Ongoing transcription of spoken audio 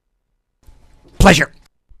Pleasure.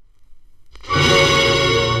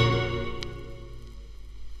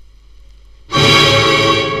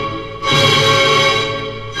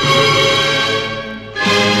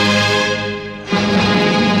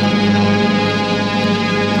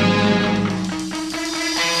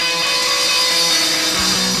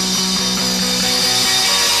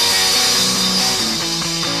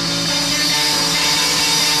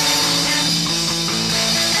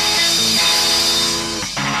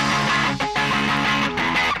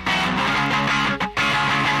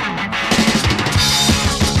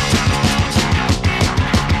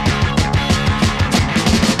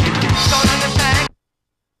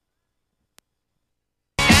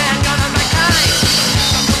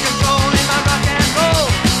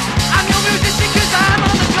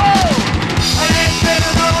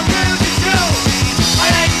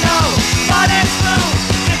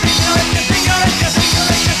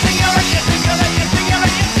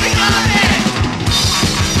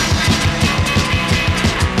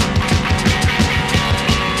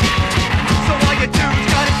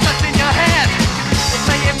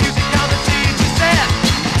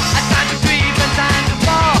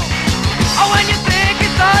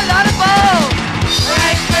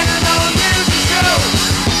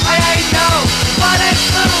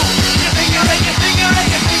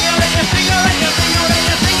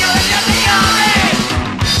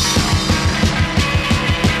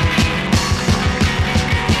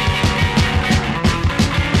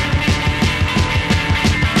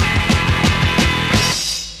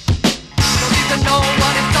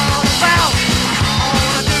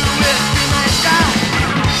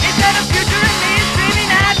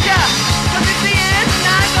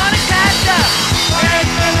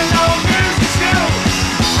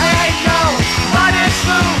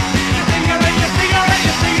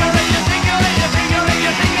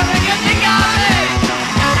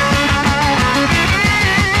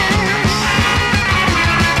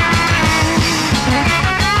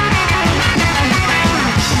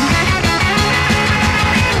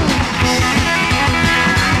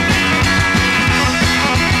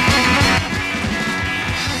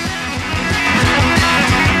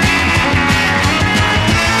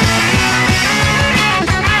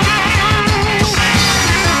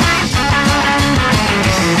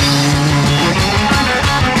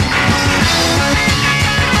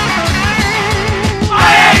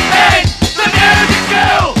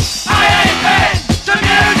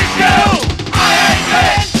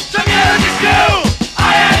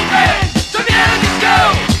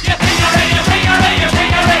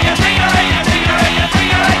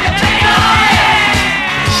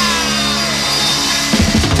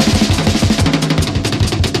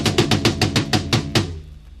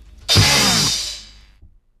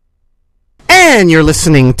 And you're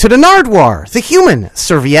listening to the Nardwuar, the Human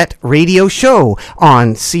Serviette Radio Show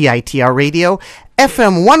on CITR Radio,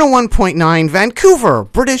 FM 101.9, Vancouver,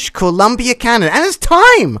 British Columbia, Canada. And it's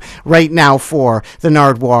time right now for the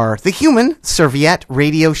Nardwuar, the Human Serviette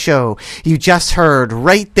Radio Show. You just heard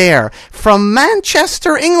right there from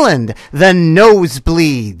Manchester, England, the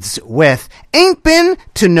Nosebleeds with Ain't Been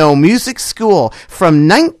to No Music School from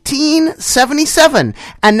 1977.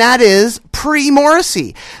 And that is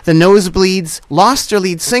pre-Morrissey. The Nosebleeds lost their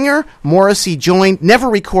lead singer. Morrissey joined, never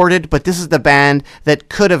recorded, but this is the band that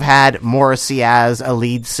could have had Morrissey as a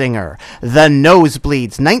lead singer. The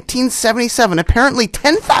Nosebleeds, 1977. Apparently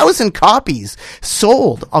 10,000 copies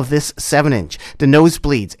sold of this 7-inch. The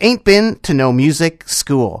Nosebleeds, Ain't Been to No Music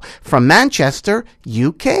School from Manchester,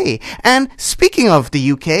 UK. And speaking of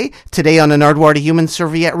the UK, today on the Nardwuar, the Human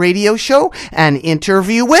Serviette Radio Show, an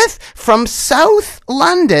interview with, from South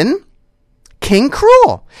London, King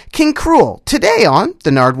Krule. King Krule, today on the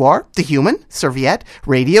Nardwuar, the Human Serviette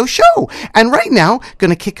Radio Show. And right now, going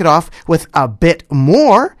to kick it off with a bit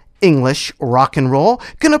more English rock and roll.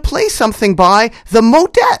 Going to play something by the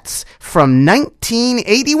Modettes from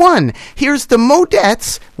 1981. Here's the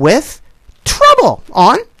Modettes with Trouble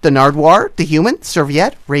on the Nardwuar, the Human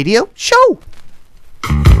Serviette Radio Show.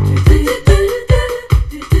 How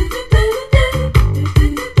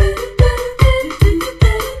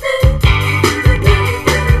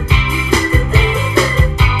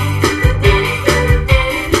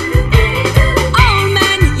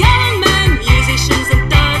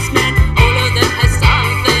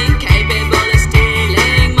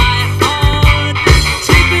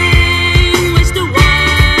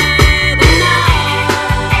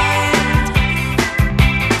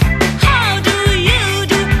do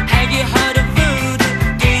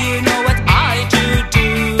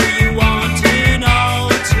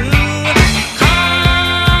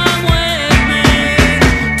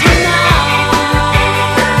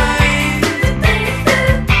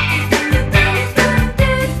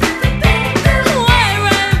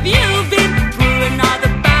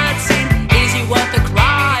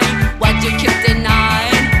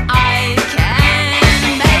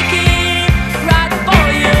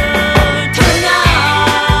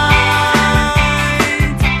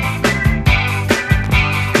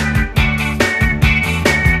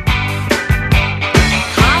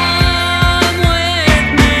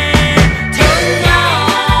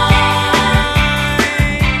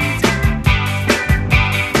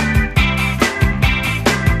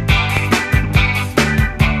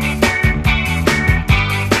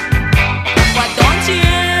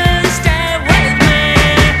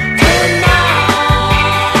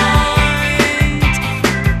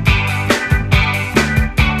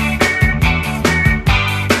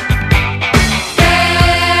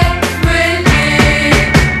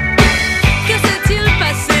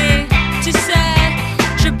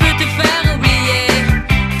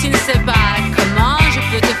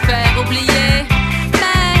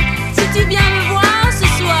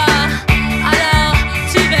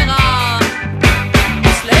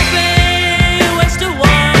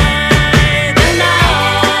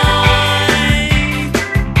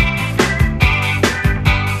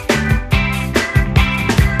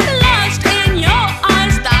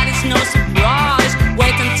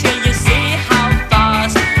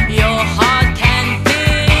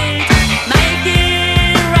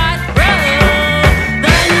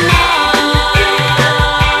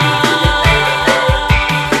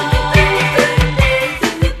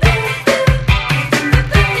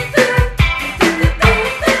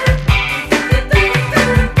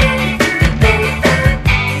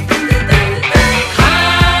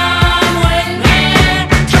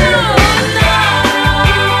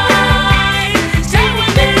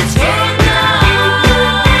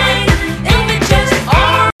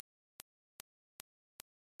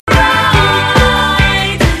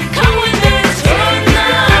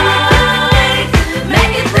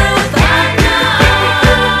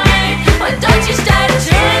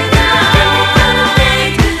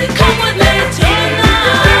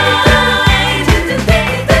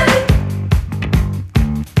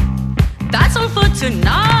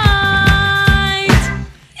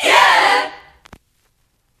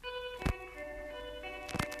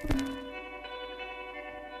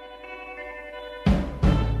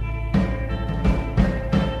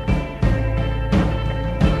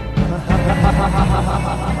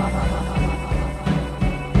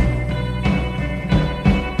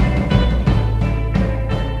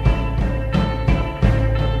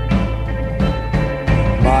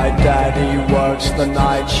daddy works the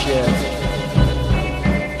night shift.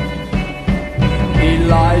 He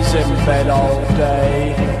lies in bed all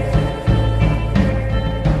day.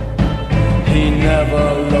 He never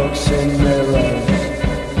looks in mirrors,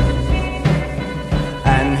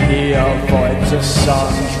 and he avoids the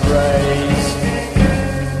sun's rays.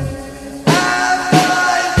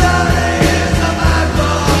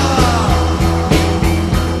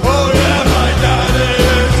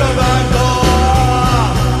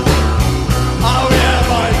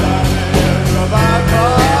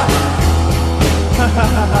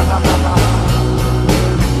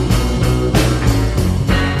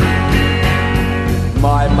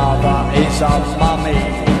 My mother is a mummy,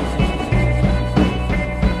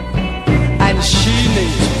 and she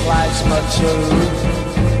needs plasma too.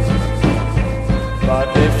 But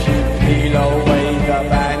if you peel away the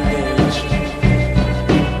bandage,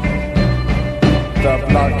 the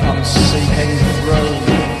blood comes seeping through.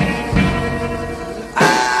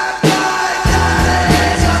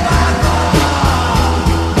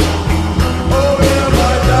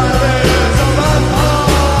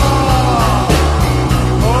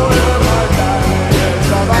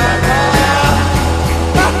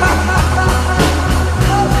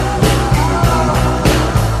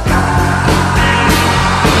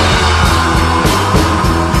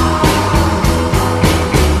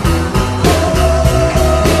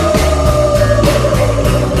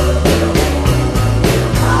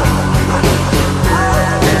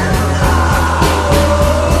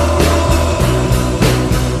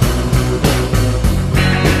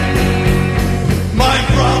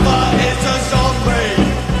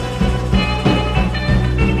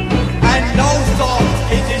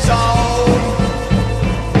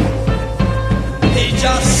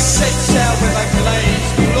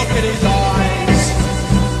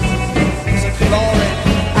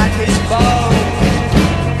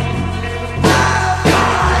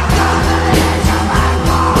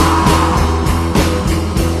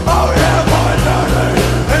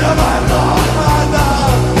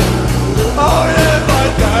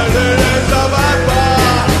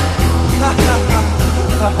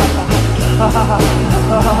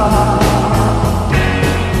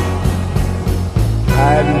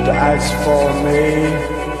 And as for me,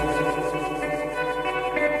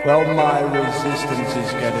 well, my resistance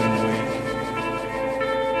is getting weak.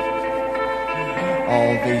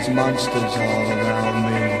 All these monsters all around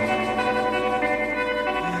me.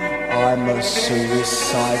 I'm a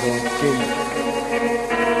suicidal geek.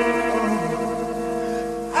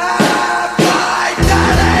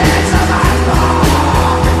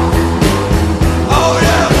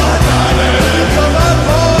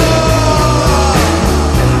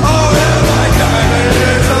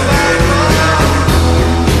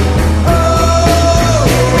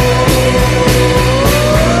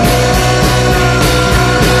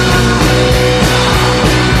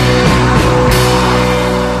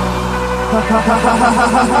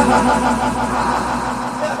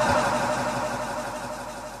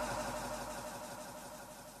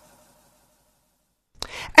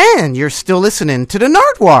 And you're still listening to the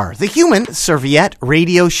Nardwuar, the Human Serviette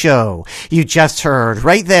Radio Show. You just heard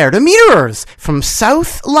right there the Mirrors from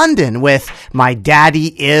South London with My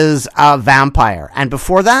Daddy Is a Vampire. And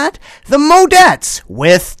before that, the Modettes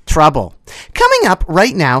with Trouble. Coming up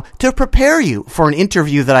right now to prepare you for an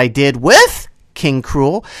interview that I did with King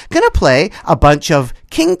Krule, gonna play a bunch of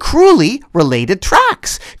King Krule related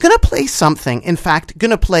tracks. Gonna play something, in fact,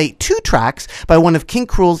 gonna play 2 tracks by one of King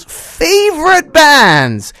Krule's favorite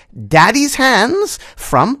bands, Daddy's Hands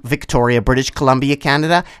from Victoria, British Columbia,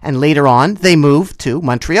 Canada, and later on they moved to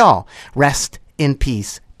Montreal. Rest in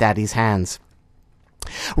peace, Daddy's Hands.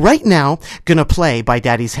 Right now, gonna play by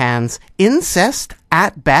Daddy's Hands, Incest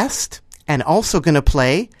at Best, and also gonna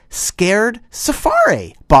play Scared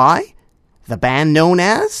Safari by the band known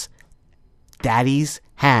as Daddy's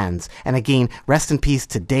Hands. And again, rest in peace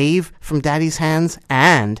to Dave from Daddy's Hands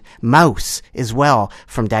and Mouse as well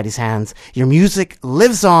from Daddy's Hands. Your music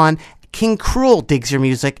lives on. King Krule digs your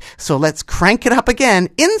music, so let's crank it up again.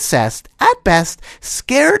 Incest at Best,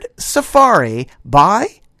 Scared Safari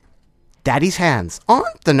by Daddy's Hands on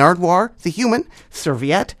the Nardwuar, the Human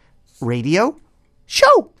Serviette Radio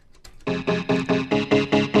Show.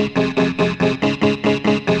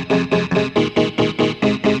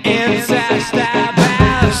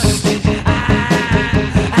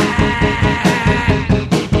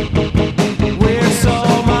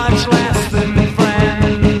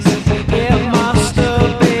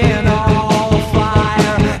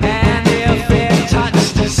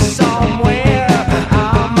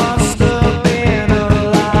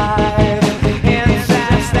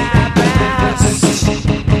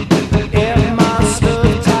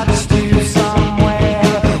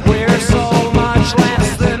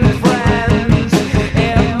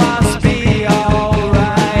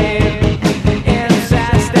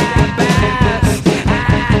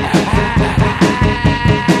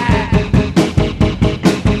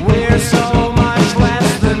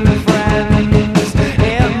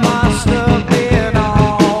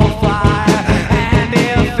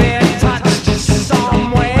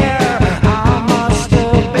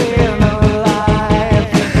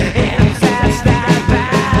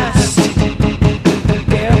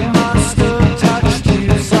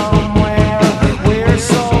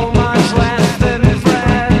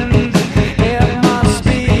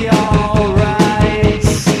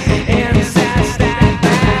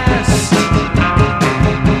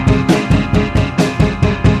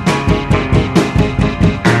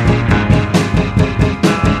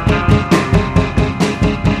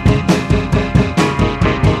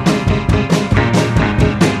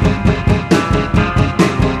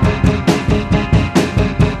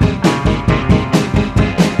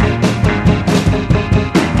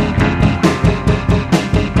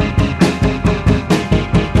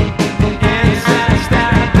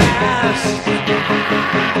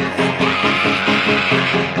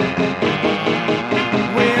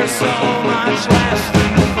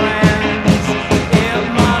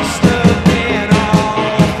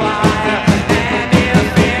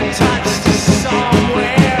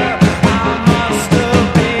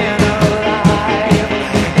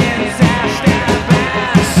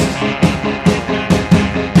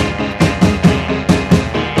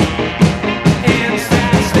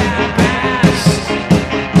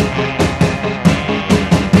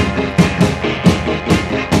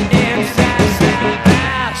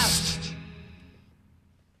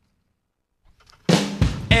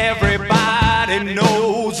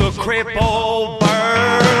 a crippled bird.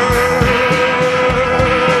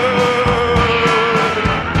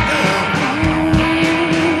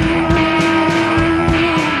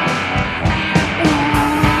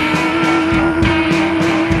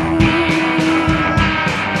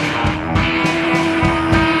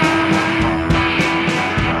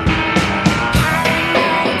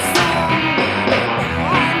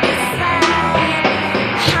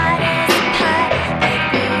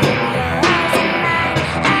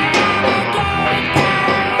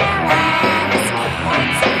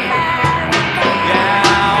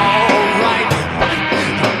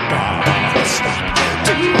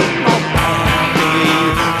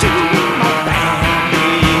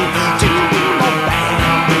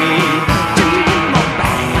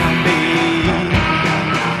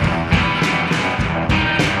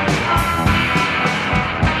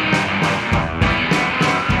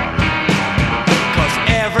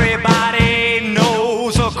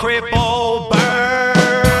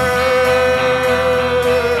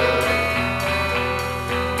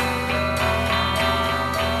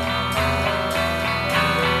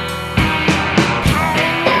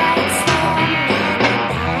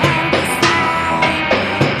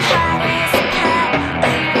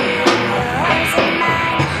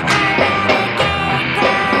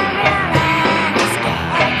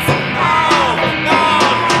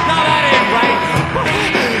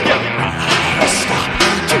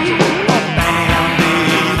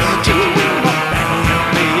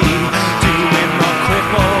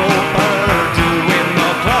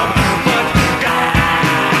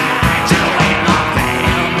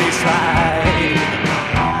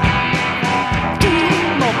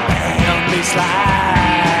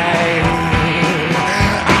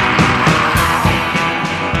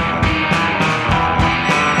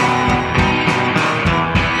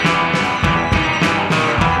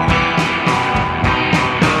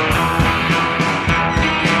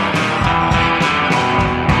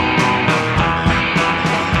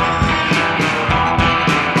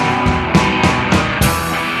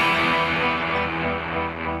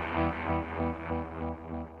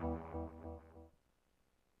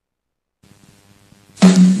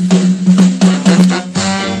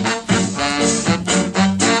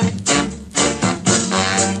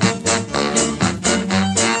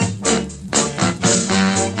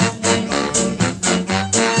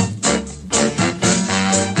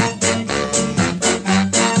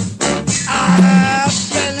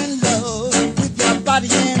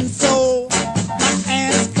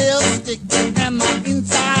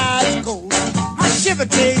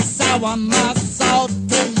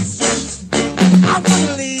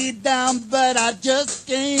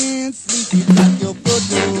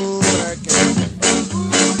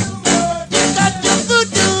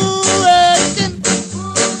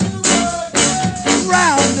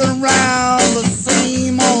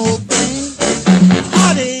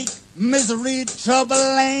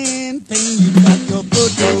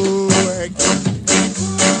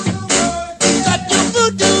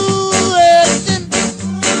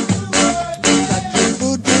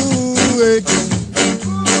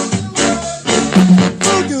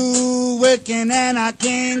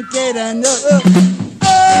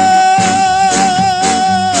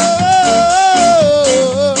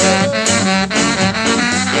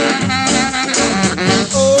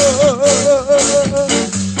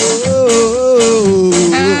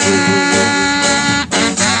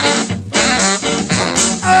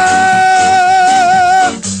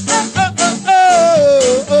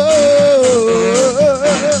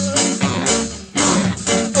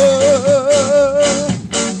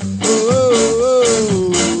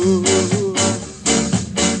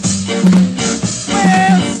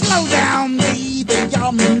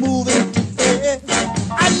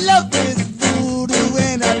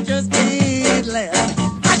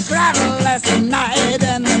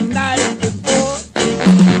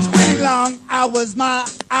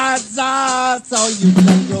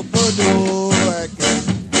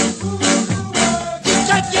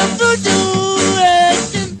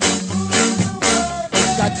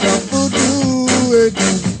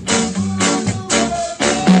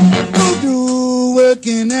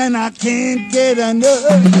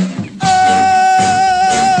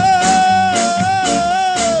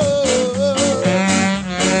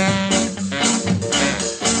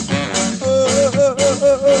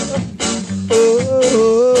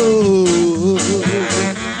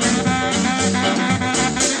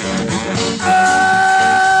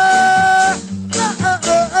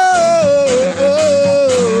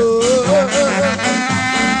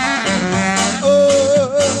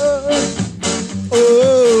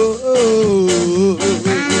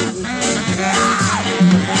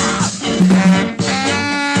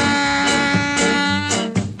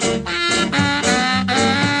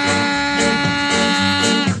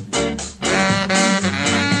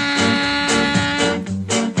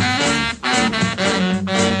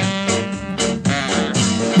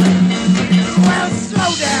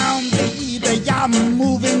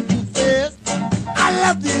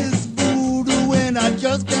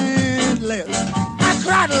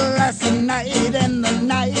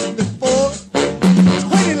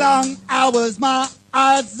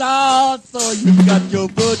 I saw, so you got your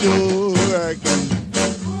voodoo working.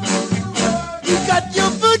 You got your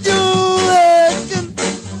voodoo working.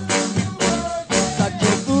 Got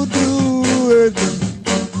your voodoo working.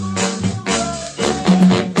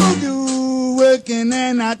 Voodoo working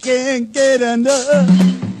and I can't get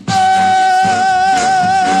enough.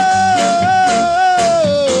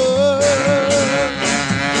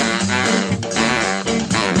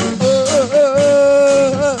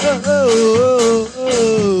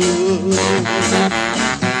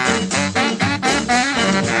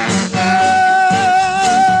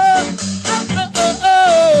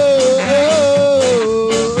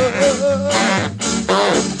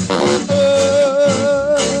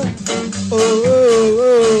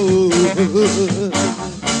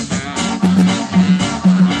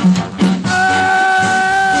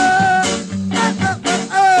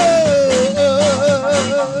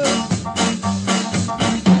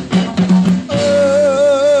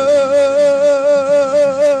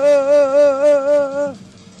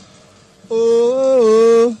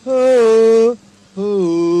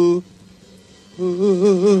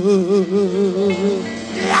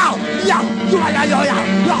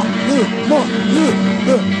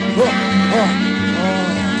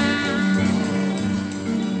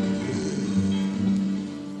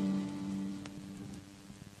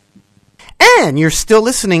 And you're still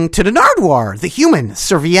listening to the Nardwuar, the Human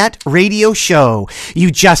Serviette Radio Show.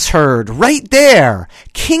 You just heard right there,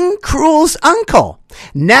 King Krule's uncle,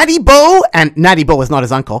 Natty Bo, and Natty Bo was not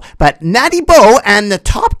his uncle, but Natty Bo and the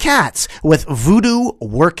Top Cats with Voodoo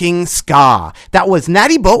Working Ska. That was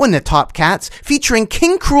Natty Bo and the Top Cats featuring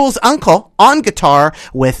King Krule's uncle on guitar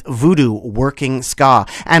with Voodoo Working Ska.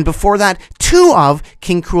 And before that, two of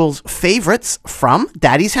King Krule's favorites from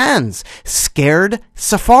Daddy's Hands, Scared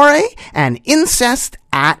Safari and Incest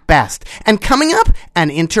at Best. And coming up, an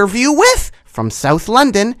interview with, from South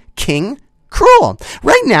London, King Krule.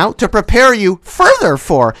 Right now, to prepare you further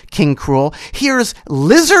for King Krule, here's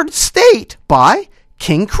Lizard State by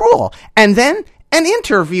King Krule. And then an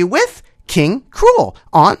interview with King Krule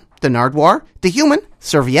on the Nardwuar, the Human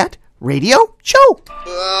Serviette Radio Show.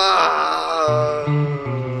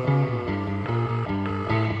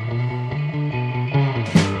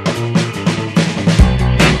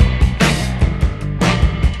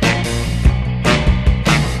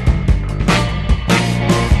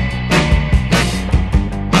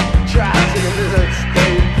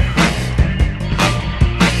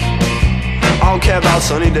 I don't care about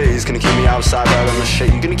sunny days, gonna keep me outside right on the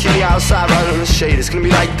shade. You're gonna keep me outside right on the shade. It's gonna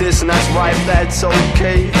be like this and that's right, that's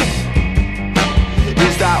okay.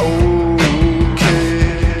 Is that okay?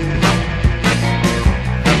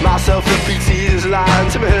 Myself and PT is lying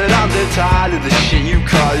to me and I'm dead tired of the shit you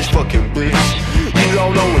call this fucking bitch. You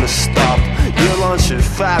don't know when to stop. You're a bunch of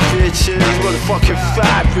fat bitches, motherfucking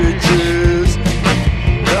fat bitches.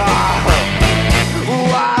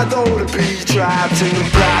 I don't wanna be trapped in the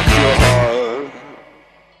black of your heart.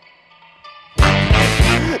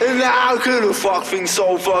 And how could I fuck things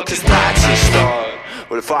over, cause that's a start.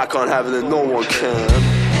 But if I can't have it, then no one can.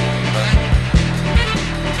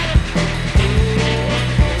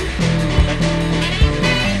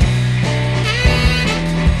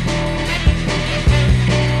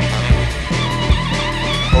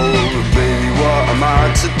 Oh baby, what am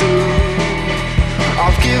I to do?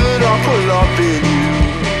 I've given up on loving you.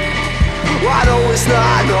 I know it's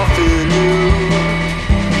not nothing new.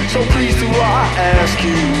 So please do I ask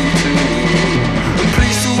you to. And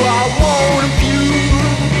please do I want of you.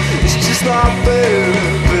 It's just not fair,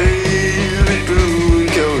 baby blue.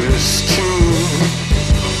 Girl, it's true.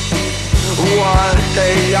 One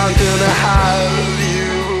day I'm gonna have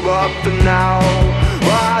you up and now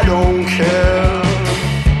I don't care.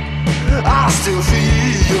 I still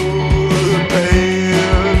feel the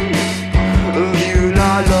pain of you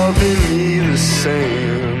not loving me the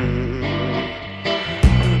same.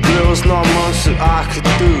 There was not much that I could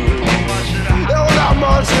do. There was not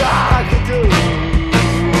much that I could do.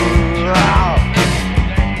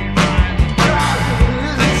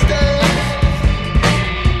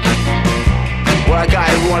 Well, I got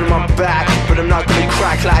everyone in my back, but I'm not gonna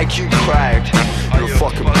crack like you cracked. You're a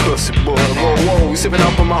fucking pussy boy. Whoa, whoa, sipping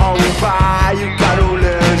up on my humble pie. You got no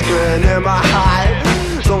legs, getting in my high.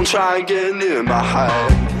 Don't try and get near my high.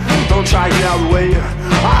 Don't try and get out of the way.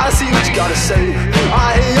 I see what you gotta say.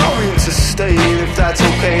 I ain't your to stay. If that's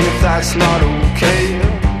okay, and if that's not okay,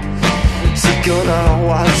 so gonna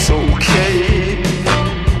what's okay.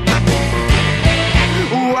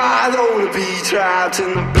 Ooh, I don't wanna be trapped in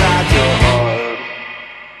the black of your heart.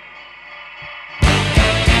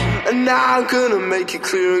 And now I'm gonna make it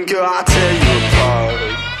clear and girl, I'll tear you apart.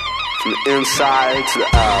 from the inside to the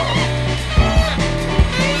out.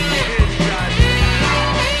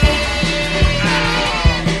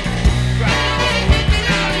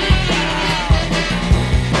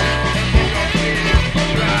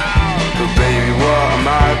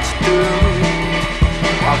 To do.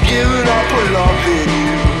 I've given up on loving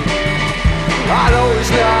you. I know it's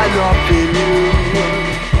not enough in you.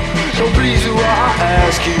 So please do what I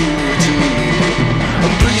ask you to.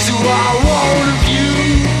 And please do what I want of you.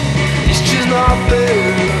 It's just not fair,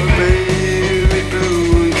 baby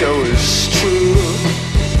blue and go, it's true.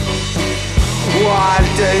 One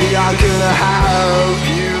day I'm gonna have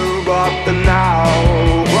you, but for now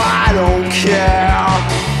I don't care.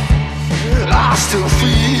 I still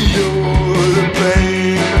feel the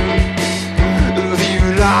pain of you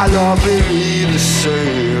not loving me the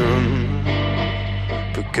same.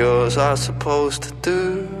 Because I was supposed to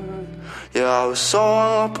do. Yeah, I was so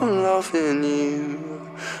up on loving you.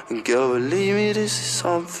 And girl, believe me, this is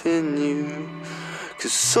something new.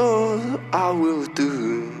 Cause all I will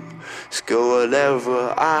do is go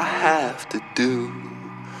whatever I have to do.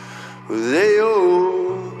 They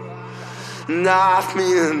all knife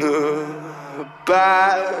me in the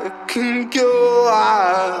back and go,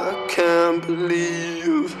 I can't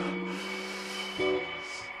believe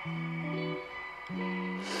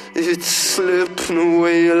it's slipping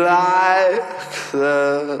away like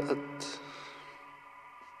that.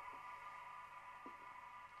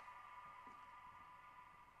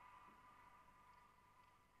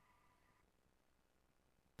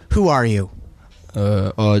 Who are you?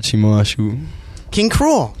 Archie Marshall. King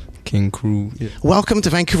Krule. King Krule, yeah. Welcome to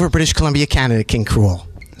Vancouver, British Columbia, Canada, King Krule.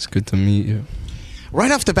 It's good to meet you.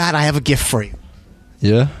 Right off the bat, I have a gift for you.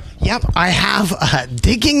 Yeah? Yep, I have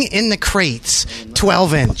Digging in the Crates,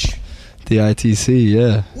 12-inch. The ITC,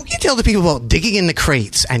 yeah. What can you tell the people about Digging in the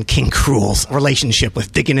Crates and King Krule's relationship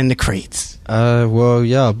with Digging in the Crates? Well,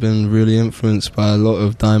 yeah, I've been really influenced by a lot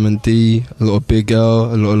of Diamond D, a lot of Big L,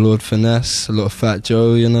 a lot of Lord Finesse, a lot of Fat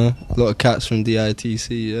Joe, you know, a lot of cats from DITC,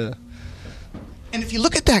 yeah. And if you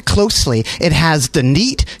look at that closely, it has the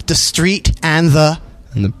neat, the street, and the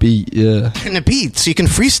beat, yeah. And the beat, so you can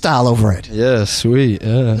freestyle over it. Yeah, sweet,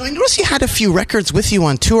 yeah. Now, I noticed you had a few records with you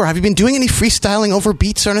on tour. Have you been doing any freestyling over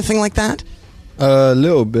beats or anything like that? A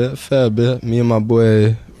little bit, fair bit. Me and my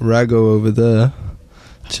boy Rago over there,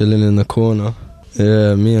 chilling in the corner.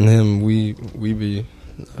 Yeah, me and him, we be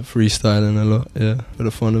freestyling a lot, yeah, for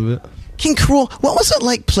the fun of it. King Krule, what was it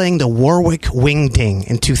like playing the Warwick Wing Ding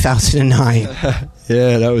in 2009?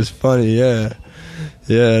 Yeah, that was funny, yeah.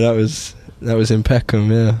 Yeah, that was in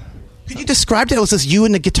Peckham, yeah. Could you describe that? Was this you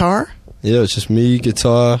and the guitar? Yeah, it was just me,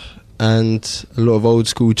 guitar, and a lot of old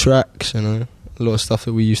school tracks, you know. A lot of stuff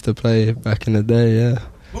that we used to play back in the day, yeah.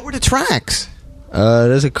 What were the tracks?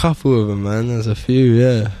 There's a couple of them, man. There's a few,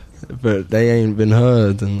 yeah. But they ain't been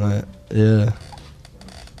heard, and like, yeah.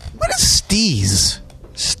 What is Steez?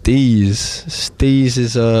 Steez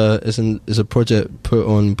is a project put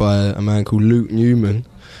on by a man called Luke Newman,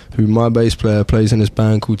 who my bass player plays in his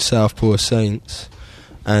band called Southpaw Saints,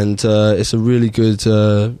 and it's a really good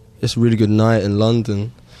night in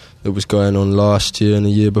London that was going on last year and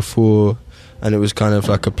the year before, and it was kind of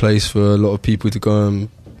like a place for a lot of people to go and,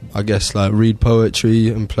 I guess, like read poetry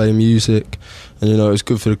and play music, and you know, it was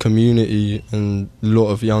good for the community, and a lot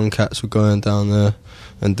of young cats were going down there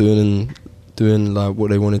and doing like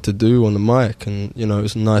what they wanted to do on the mic, and you know, it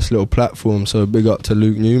was a nice little platform, so big up to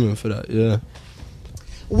Luke Newman for that, yeah.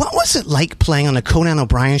 What was it like playing on the Conan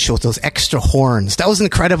O'Brien show with those extra horns? That was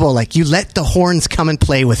incredible, like you let the horns come and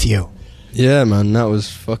play with you. Yeah, man, that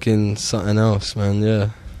was fucking something else, man,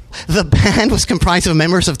 yeah. The band was comprised of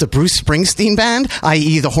members of the Bruce Springsteen band,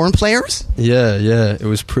 i.e. the horn players? Yeah, it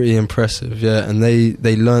was pretty impressive, yeah, and they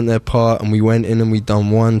learned their part, and we went in and we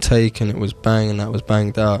done one take, and it was bang, and that was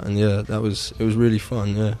banged out, and yeah, it was really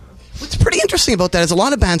fun, yeah. What's pretty interesting about that is a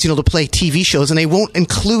lot of bands, you know, to play TV shows, and they won't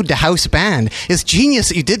include the house band. It's genius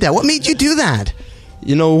that you did that. What made you do that?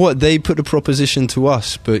 You know what, they put the proposition to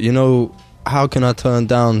us, but you know, how can I turn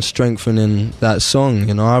down strengthening that song?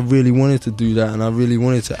 You know, I really wanted to do that, and I really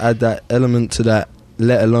wanted to add that element to that,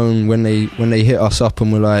 let alone when they hit us up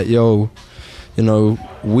and were like, yo, you know,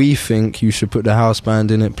 we think you should put the house band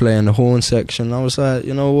in it playing the horn section. I was like,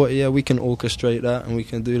 you know what, yeah, we can orchestrate that and we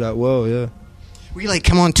can do that well, yeah. Were you like,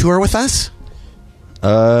 come on tour with us?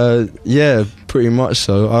 Yeah, pretty much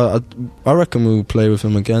so. I reckon we'll play with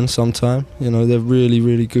them again sometime. You know, they're really,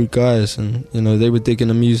 really good guys, and you know, they were digging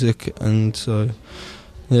the music, and so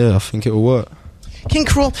yeah, I think it'll work. King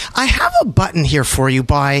Krule, I have a button here for you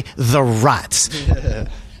by The Ruts. Yeah.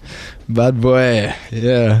 Bad boy,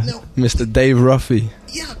 yeah. No. Mr. Dave Ruffy.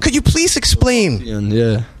 Yeah, could you please explain?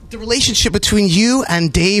 Yeah. The relationship between you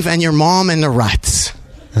and Dave and your mom and the Ruts.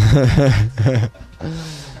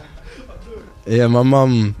 Yeah, my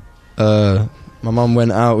mum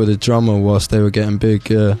went out with a drummer whilst they were getting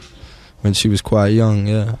big, when she was quite young,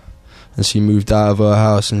 yeah. And she moved out of her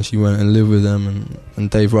house and she went and lived with them, and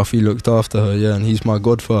Dave Ruffy looked after her, yeah, and he's my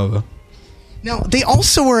godfather. Now, they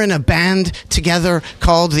also were in a band together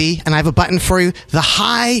called and I have a button for you, the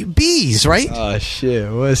High Bees, right? Oh,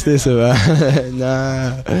 shit, what's this about?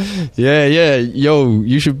 Nah. Yeah, yo,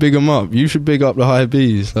 you should big them up. You should big up the High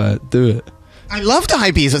Bees, like, do it. I love the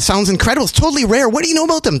High Bees. It sounds incredible. It's totally rare. What do you know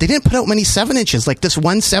about them? They didn't put out many 7-inches, like this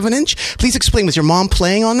one 7-inch. Please explain, was your mom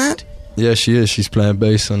playing on that? Yeah, she is. She's playing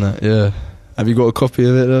bass on that, yeah. Have you got a copy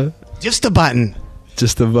of it, though? Just a button.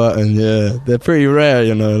 Just a button, yeah. They're pretty rare,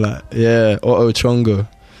 you know, like, yeah, Otto Chongo,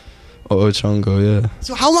 yeah.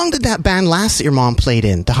 So how long did that band last that your mom played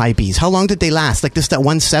in, the High Bees? How long did they last? Like that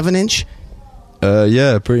one 7-inch?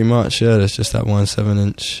 Yeah, pretty much, yeah, there's just that one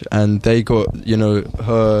 7-inch. And they got, you know,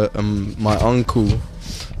 her, my uncle,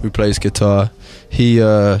 who plays guitar,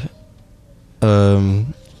 him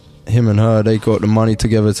and her, they got the money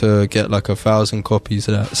together to get like 1,000 copies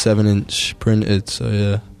of that 7-inch printed, so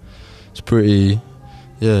yeah, it's pretty...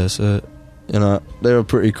 Yeah, so, you know, they were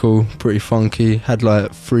pretty cool, pretty funky, had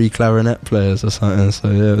like 3 clarinet players or something,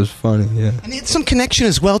 so yeah, it was funny, yeah. And it had some connection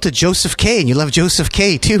as well to Joseph K, and you love Joseph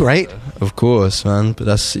K too, right? Of course, man, but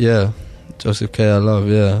that's, yeah, Joseph K I love,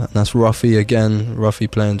 yeah. And that's Ruffy again, Ruffy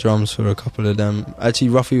playing drums for a couple of them. Actually,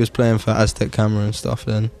 Ruffy was playing for Aztec Camera and stuff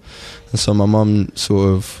then, and so my mum sort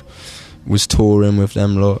of was touring with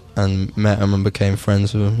them lot and met them and became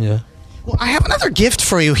friends with them, yeah. Well, I have another gift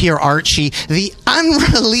for you here, Archie. The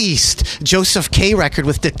unreleased Joseph K record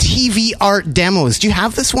with the TV art demos. Do you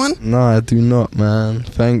have this one? No, I do not, man.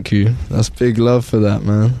 Thank you. That's big love for that,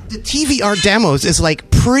 man. The TV art demos is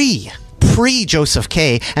like pre Joseph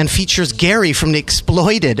K and features Gary from The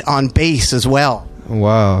Exploited on bass as well.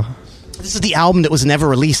 Wow. This is the album that was never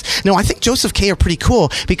released. No, I think Joseph K are pretty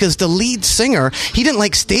cool because the lead singer, he didn't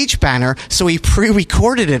like stage banner, so he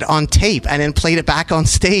pre-recorded it on tape and then played it back on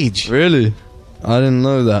stage. Really? I didn't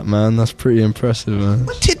know that, man. That's pretty impressive, man.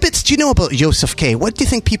 What tidbits do you know about Joseph K? What do you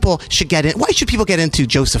think people should get in? Why should people get into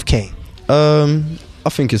Joseph K? I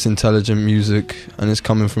think it's intelligent music and it's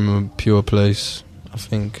coming from a pure place. I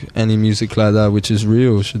think any music like that, which is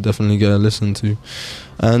real, should definitely get a listen to.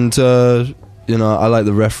 And, you know, I like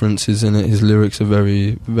the references in it. His lyrics are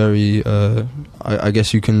very, very, I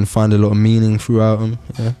guess you can find a lot of meaning throughout them,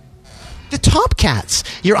 yeah. The Top Cats,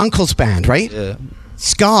 your uncle's band, right? Yeah.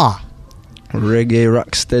 Ska. Reggae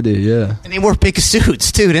rock steady, yeah. And they wore big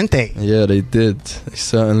suits too, didn't they? Yeah, they did. They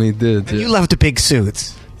certainly did. And you love the big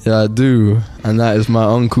suits. Yeah, I do. And that is my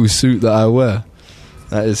uncle's suit that I wear.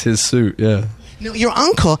 That is his suit, yeah. No, your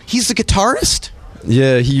uncle, he's the guitarist?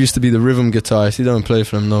 Yeah, he used to be the rhythm guitarist. He don't play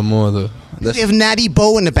for them no more, though. They have Natty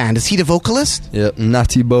Bow in the band. Is he the vocalist? Yeah,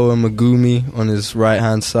 Natty Bow and Megumi on his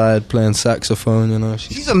right-hand side playing saxophone, you know.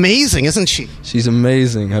 She's amazing, isn't she? She's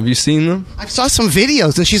amazing. Have you seen them? I saw some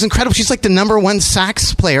videos, and she's incredible. She's like the #1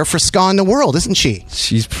 sax player for ska in the world, isn't she?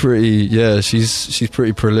 She's pretty, yeah, she's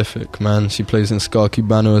pretty prolific, man. She plays in ska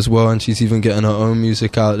cubano as well, and she's even getting her own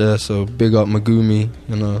music out there, so big up Megumi,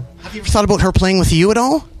 you know. Have you ever thought about her playing with you at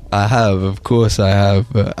all? I have, of course I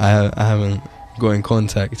have, but I haven't got in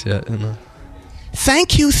contact yet, you know.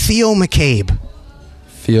 Thank you, Theo McCabe.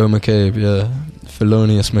 Theo McCabe, yeah.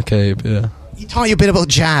 Thelonious McCabe, yeah. He taught you a bit about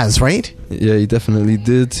jazz, right? Yeah, he definitely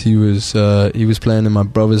did. He was playing in my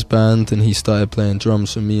brother's band, and he started playing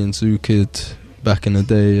drums for me and Zoo Kid back in the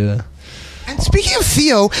day, yeah. And speaking of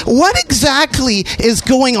Theo, what exactly is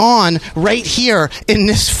going on right here in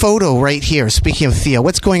this photo right here? Speaking of Theo,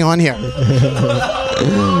 what's going on here?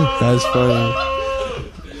 That's funny.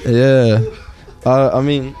 Yeah. I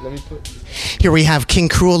mean, let me put... Here we have King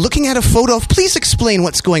Krule looking at a photo. Please explain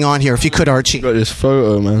what's going on here, if you could, Archie. Got this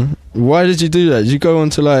photo, man. Why did you do that? Did you go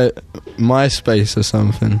onto, like, MySpace or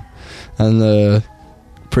something and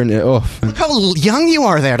print it off? Look how young you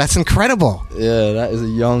are there. That's incredible. Yeah, that is a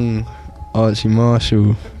young Archie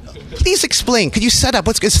Marshall. Please explain. Could you set up?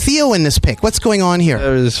 Is Theo in this pic? What's going on here?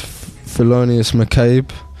 There is Thelonious McCabe,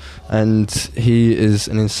 and he is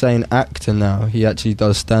an insane actor now. He actually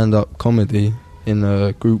does stand-up comedy in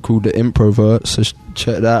a group called the Improverts, so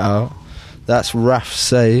check that out. That's Raf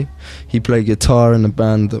Say. He played guitar in the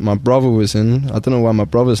band that my brother was in. I don't know why my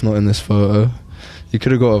brother's not in this photo. You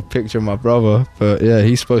could have got a picture of my brother, but yeah,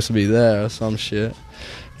 he's supposed to be there or some shit.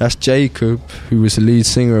 That's Jacob, who was the lead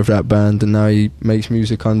singer of that band, and now he makes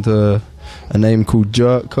music under a name called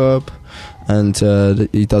Jerk Curb. and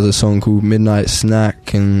he does a song called Midnight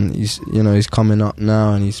Snack, and he's coming up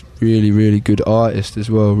now, and he's really good artist as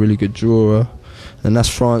well, really good drawer. And that's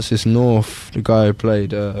Francis North, the guy who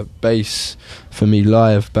played bass for me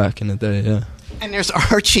live back in the day, yeah. And there's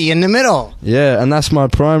Archie in the middle. Yeah, and that's my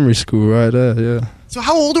primary school right there, yeah. So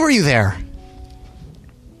how old were you there?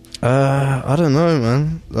 I don't know,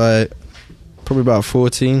 man. Like, probably about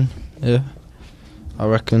 14, yeah. I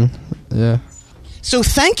reckon, yeah. So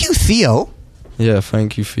thank you, Theo. Yeah,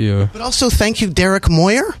 thank you, Theo. But also thank you, Derek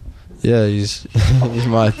Moyer. Yeah, he's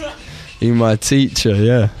my teacher,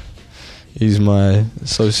 yeah. He's my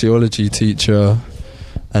sociology teacher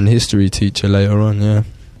and history teacher later on, yeah.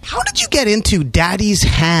 How did you get into Daddy's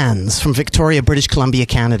Hands from Victoria, British Columbia,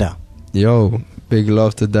 Canada? Yo, big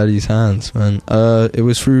love to Daddy's Hands, man. It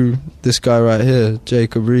was through this guy right here,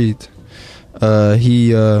 Jacob Reed.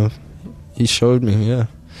 He showed me, yeah.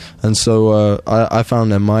 And so I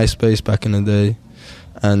found their MySpace back in the day,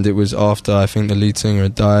 and it was after I think the lead singer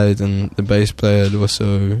had died and the bass player had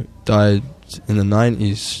also died in the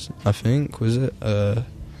 90s, I think, was it? In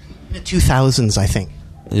the 2000s, I think.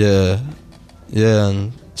 Yeah,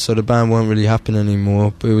 and so the band weren't really happening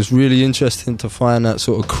anymore, but it was really interesting to find that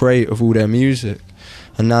sort of crate of all their music.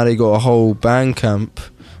 And now they got a whole Bandcamp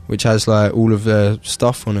which has like all of their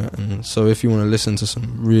stuff on it, and so if you want to listen to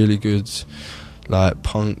some really good like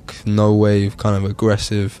punk, no wave, kind of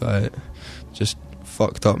aggressive, like just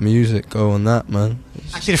fucked up music, go on that, man.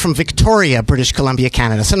 Actually, they're from Victoria, British Columbia,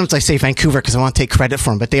 Canada. Sometimes I say Vancouver because I want to take credit for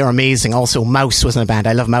them, but they are amazing. Also, Mouse was in a band.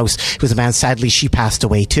 I love Mouse. It was a band. Sadly, she passed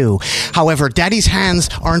away too. However, Daddy's Hands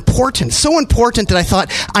are important. So important that I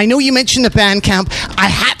thought, I know you mentioned the Bandcamp. I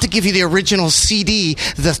had to give you the original CD,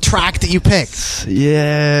 the track that you picked.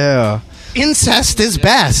 Yeah. Incest is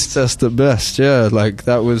best. Incest at best, yeah. Like,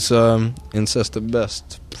 that was Incest at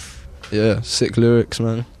best. Yeah, sick lyrics,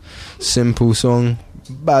 man. Simple song.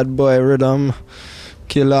 Bad boy rhythm.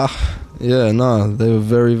 Killer. Yeah, nah, they were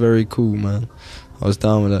very, very cool, man. I was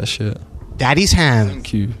down with that shit. Daddy's Hands.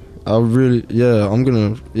 Thank you. I really,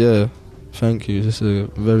 thank you. This is a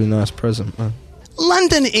very nice present, man.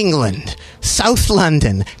 London, England. South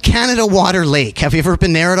London. Canada Water Lake. Have you ever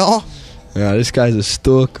been there at all? Yeah, this guy's a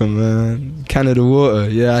stalker, man. Canada Water.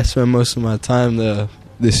 Yeah, I spent most of my time there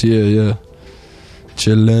this year, yeah.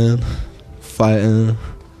 Chilling, fighting,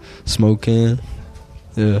 smoking,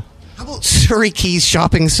 yeah. How about Surrey Quays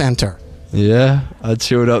Shopping Centre? Yeah, I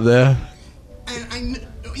chilled up there.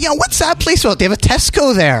 What's that place about? They have a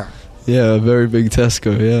Tesco there. Yeah, a very big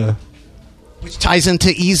Tesco, yeah. Which ties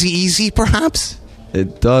into Easy Easy, perhaps?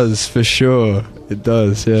 It does, for sure. It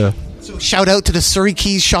does, yeah. So shout out to the Surrey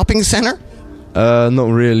Quays Shopping Centre? Not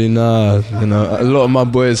really, nah. You know, a lot of my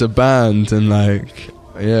boys are banned, and like,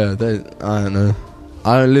 yeah, I don't know.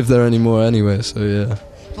 I don't live there anymore anyway, so yeah.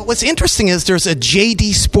 But what's interesting is there's a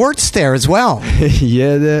JD Sports there as well.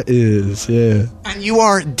 Yeah, there is, yeah. And you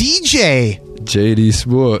are DJ. JD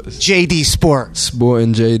Sports. JD Sports.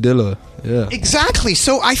 Sporting J Dilla, yeah. Exactly.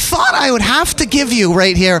 So I thought I would have to give you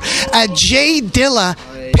right here a J Dilla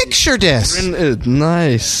picture disc. Printed,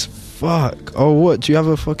 nice. Fuck. Oh, what? Do you have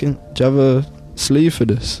a sleeve for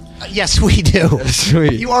this? Yes, we do.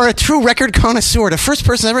 Sweet. You are a true record connoisseur. The first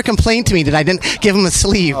person ever complained to me that I didn't give him a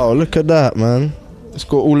sleeve. Oh, look at that, man. It's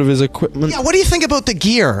got all of his equipment. Yeah, what do you think about the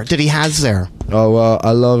gear that he has there? Oh, well,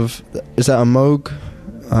 I love... Is that a Moog?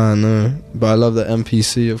 I don't know. But I love the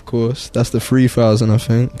MPC, of course. That's the 3000, I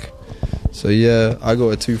think. So, yeah, I got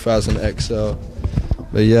a 2000 XL.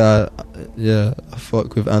 But, yeah, I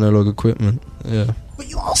fuck with analog equipment. Yeah. But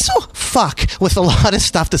you also fuck with a lot of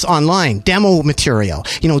stuff that's online. Demo material.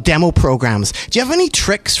 Demo programs. Do you have any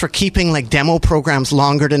tricks for keeping, like, demo programs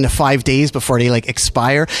longer than the 5 days before they, like,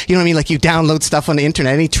 expire? You know what I mean? Like, you download stuff on the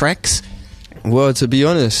internet. Any tricks? Well, to be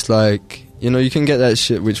honest, like, you can get that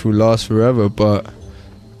shit which will last forever, but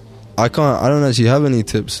I don't actually have any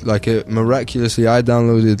tips. Like, miraculously, I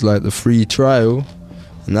downloaded, like, the free trial,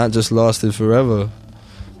 and that just lasted forever.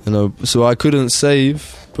 So I couldn't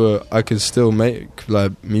save, but I could still make,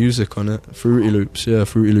 like, music on it. Fruity Loops, yeah,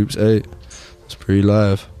 Fruity Loops 8. It's pretty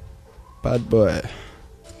live. Bad boy.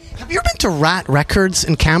 Have you ever been to Rat Records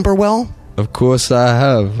in Camberwell? Of course I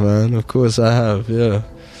have, man. Of course I have, yeah.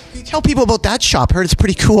 Can you tell people about that shop? I heard it's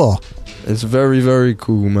pretty cool. It's very, very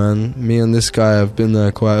cool, man. Me and this guy have been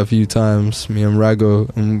there quite a few times. Me and Rago.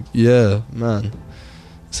 And yeah, man.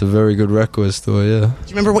 It's a very good record store, yeah. Do you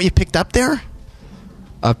remember what you picked up there?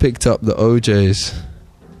 I picked up the OJs,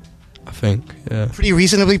 I think, yeah. Pretty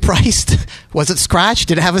reasonably priced. Was it scratched?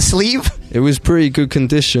 Did it have a sleeve? It was pretty good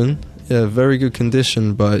condition. Yeah, very good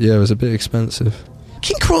condition, but yeah, it was a bit expensive.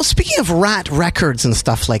 King Krule, speaking of rat records and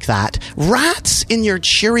stuff like that, rats in your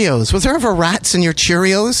Cheerios. Was there ever rats in your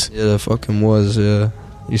Cheerios? Yeah, there fucking was, yeah.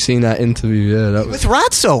 You seen that interview, yeah. That was... With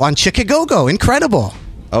Ratso on Chickagogo. Incredible.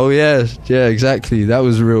 Oh, yeah, yeah, exactly. That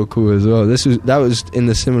was real cool as well. That was in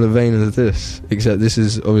the similar vein as this, except this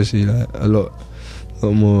is obviously like a lot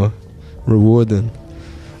more rewarding.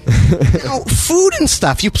 Now, food and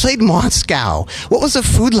stuff. You played Moscow. What was the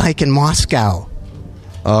food like in Moscow?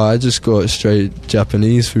 I just got straight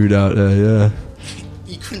Japanese food out there, yeah.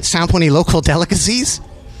 You couldn't sample any local delicacies?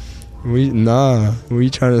 Nah. What are you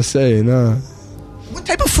trying to say? Nah. What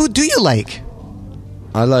type of food do you like?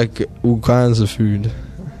 I like all kinds of food,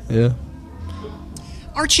 yeah.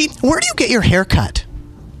 Archie, where do you get your hair cut?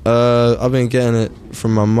 I've been getting it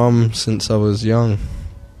from my mum since I was young.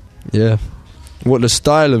 Yeah. What, the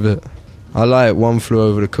style of it? I like One Flew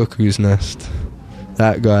Over the Cuckoo's Nest.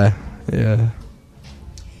 That guy, yeah.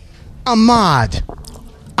 Ahmad,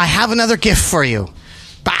 I have another gift for you.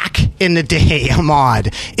 Back in the day,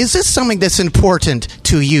 Ahmad. Is this something that's important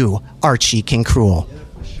to you, Archie King Krule? Yeah,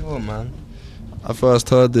 for sure, man. I first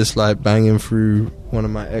heard this like banging through one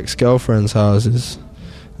of my ex-girlfriend's houses.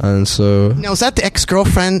 And so... Now, is that the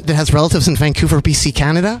ex-girlfriend that has relatives in Vancouver, BC,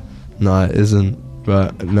 Canada? No, it isn't.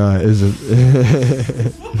 But, no, it isn't.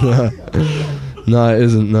 No, it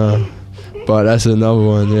isn't, no. But that's another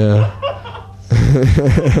one, yeah.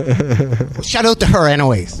 Shout out to her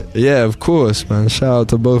anyways. Yeah, of course, man. Shout out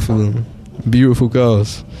to both of them. Beautiful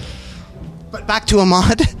girls. But back to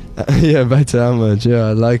Ahmad. Yeah, back to Ahmad. Yeah,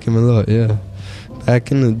 I like him a lot, yeah.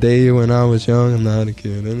 Back in the day when I was young, I'm not a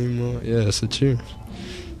kid anymore. Yeah, it's a tune.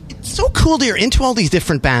 It's so cool that you're into all these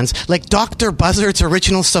different bands, like Dr. Buzzard's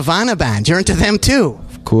original Savannah band. You're into them too.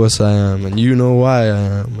 Of course I am, and you know why I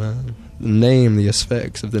am, man. The name, the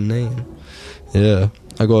aspects of the name. Yeah,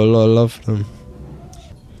 I got a lot of love for them.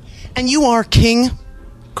 And you are King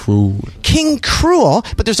Krule. King Krule,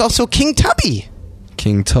 but there's also King Tubby.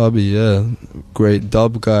 King Tubby, yeah. Great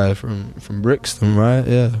dub guy from Brixton, right?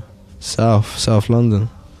 Yeah. South London.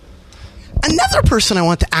 Another person I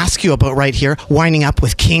want to ask you about right here, winding up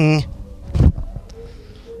with King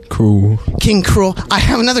Krule. King Krule. I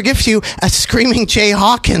have another gift for you, a Screaming Jay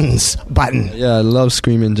Hawkins button. Yeah, I love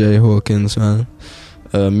Screaming Jay Hawkins, man.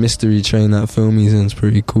 Mystery Train, that film he's in, is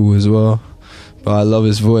pretty cool as well. But I love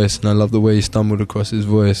his voice, and I love the way he stumbled across his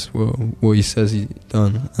voice, what he says he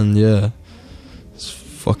done. And yeah, it's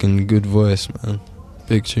fucking good voice, man.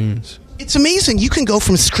 Big tunes. It's amazing. You can go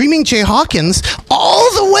from Screaming Jay Hawkins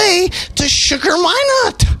all the way to Sugar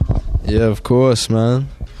Minot. Yeah, of course, man.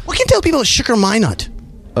 What can you tell people about Sugar Minot?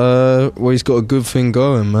 Well, he's got a good thing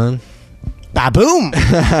going, man. Baboom!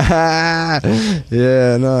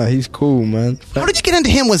 Yeah, no, he's cool, man. How did you get into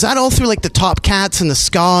him? Was that all through like the Top Cats and the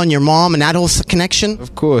ska and your mom and that whole connection?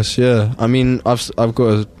 Of course, yeah. I mean, I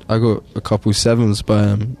got a couple sevens by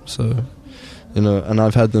him, so you know, and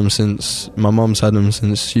I've had them since my mom's had them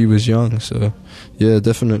since she was young. So yeah,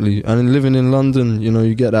 definitely. And living in London, you know,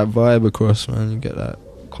 you get that vibe across, man. You get that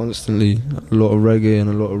constantly. A lot of reggae and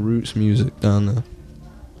a lot of roots music down there.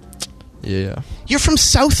 Yeah. You're from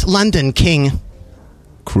South London, King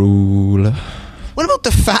Krule. What about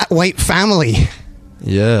the Fat White Family?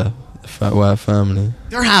 Yeah, the Fat White Family.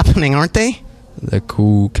 They're happening, aren't they? They're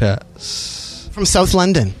cool cats. From South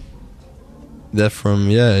London. They're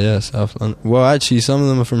from, yeah, South London. Well, actually, some of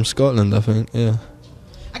them are from Scotland, I think, yeah.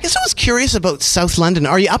 I guess I was curious about South London.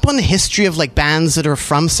 Are you up on the history of like bands that are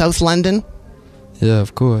from South London? Yeah,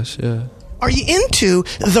 of course, yeah. Are you into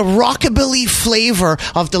the rockabilly flavor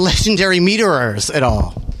of the legendary Meteorers at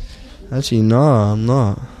all? Actually, no, I'm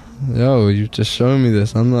not. Yo, you just shown me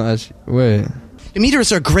this. I'm not actually... Wait. The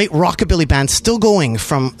Meteorers are a great rockabilly band still going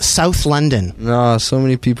from South London. Nah, so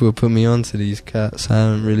many people have put me onto these cats. I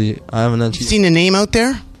haven't actually... You seen the name out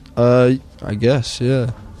there? I guess,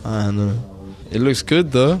 yeah. I don't know. It looks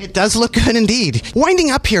good, though. It does look good indeed. Winding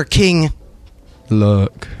up here, King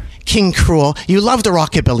Krule. You love the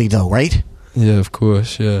rockabilly, though, right? Yeah, of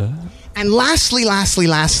course, yeah. And lastly,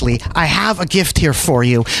 I have a gift here for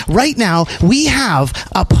you. Right now, we have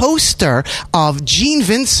a poster of Gene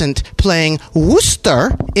Vincent playing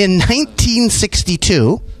Worcester in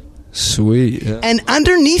 1962. Sweet, yeah. And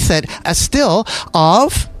underneath it, a still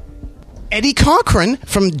of Eddie Cochran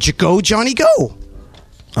from Go Johnny Go.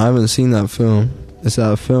 I haven't seen that film. Is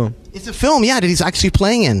that a film? It's a film, yeah, that he's actually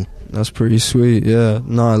playing in. That's pretty sweet, yeah.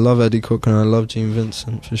 No, I love Eddie Cochran. I love Gene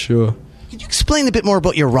Vincent, for sure. Could you explain a bit more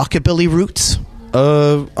about your rockabilly roots?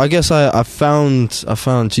 I guess I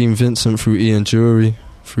found Gene Vincent through Ian Jury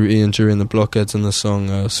and the Blockheads and the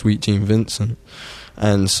song Sweet Gene Vincent.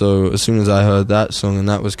 And so as soon as I heard that song, and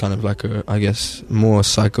that was kind of like a, I guess, more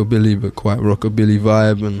psychobilly but quite rockabilly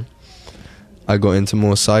vibe, and I got into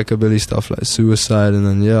more psychobilly stuff like Suicide, and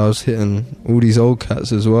then I was hitting all these old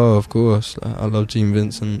cats as well, of course. I love Gene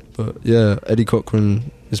Vincent, but Eddie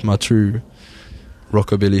Cochran is my true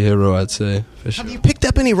rockabilly hero, I'd say, for sure. Have you picked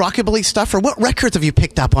up any rockabilly stuff, or what records have you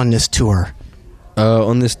picked up on this tour?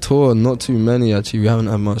 On this tour, not too many actually. We haven't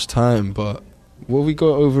had much time, but what we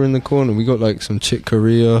got over in the corner, we got like some Chick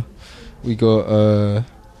Corea. We got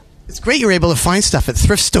It's great you're able to find stuff at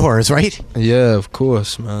thrift stores, right? Yeah, of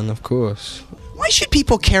course, man, of course. Why should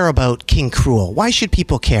people care about King Krule? Why should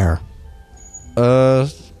people care? You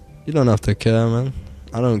don't have to care, man.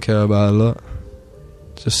 I don't care about a lot.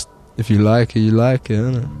 Just if you like it, you like it,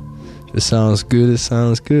 innit? If it sounds good, it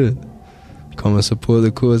sounds good. Come and support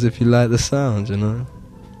the cause if you like the sound, you know?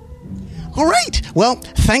 All right. Well,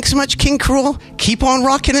 thanks so much, King Krule. Keep on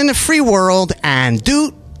rocking in the free world, and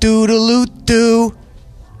doot-doodaloot-doo.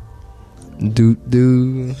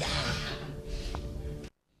 Doot-doo.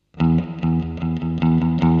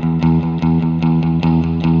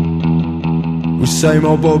 Well, same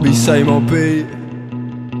old Bobby, same old beat.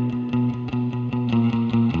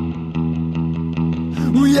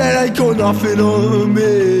 Well, yeah, they got nothing on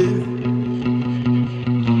me.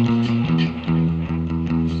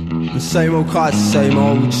 The same old cars, same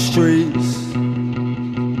old streets.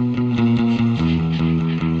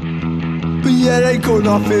 But yeah, they got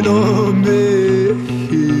nothing on me.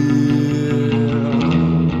 Yeah.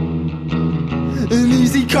 And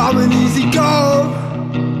easy come and easy go.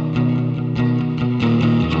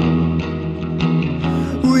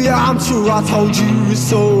 Yeah, I'm sure I told you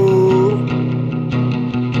so.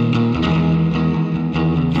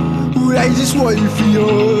 They just want you for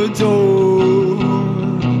your door.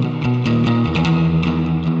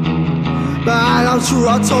 Man, I'm sure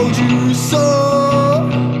I told you so.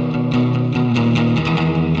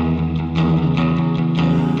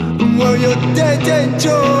 Well, your dead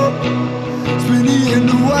job has been eating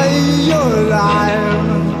away your life.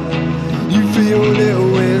 You feel a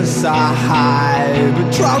little inside, but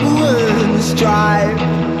trouble and strife.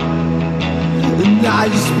 And now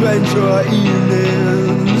you spend your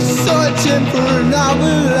evenings searching for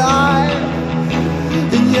another life.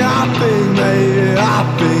 And yeah, I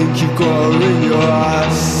think you've got her in your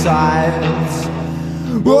sights.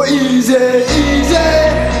 Well, easy.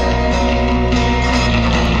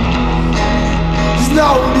 There's no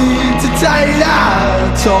need to take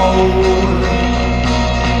that toll.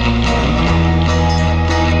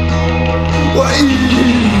 What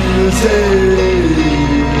easy.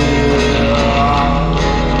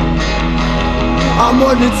 I'm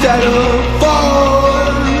on the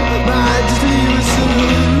telephone. Man, just leave us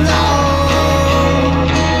alone.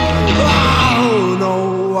 Oh no,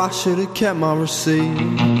 I should've kept my receipt.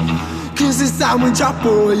 Cause this sandwich I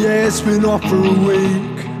bought, it's been off for a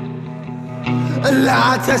week. And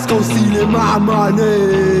now Tesco stealing my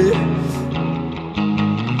money.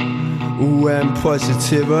 When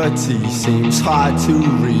positivity seems hard to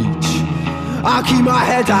reach, I keep my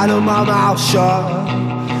head down and my mouth shut.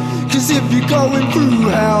 Cause if you're going through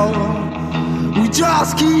hell, we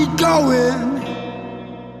just keep going.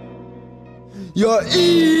 You're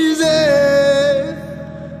easy,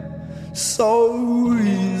 so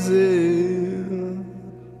easy.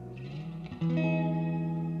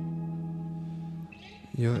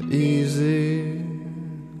 You're easy.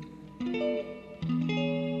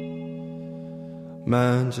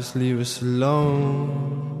 Man, just leave us alone.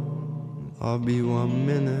 I'll be 1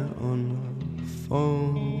 minute on the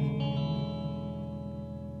phone.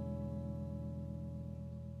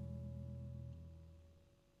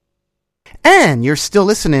 And you're still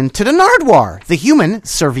listening to the Nardwuar, the Human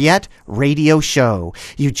Serviette Radio Show.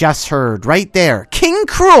 You just heard right there King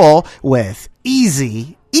Krule with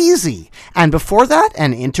Easy, Easy. And before that,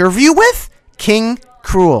 an interview with King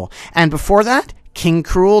Krule. And before that, King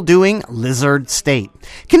Krule doing Lizard State.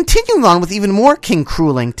 Continuing on with even more King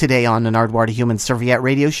Kruling today on the Nardwuar the Human Serviette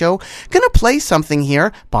Radio Show. Gonna play something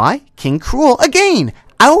here by King Krule. Again,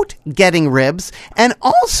 Out Getting Ribs. And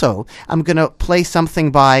also, I'm gonna play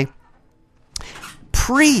something by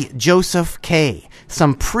pre-Joseph K.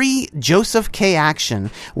 Some pre-Joseph K action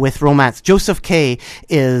with Romance. Joseph K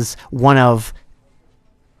is one of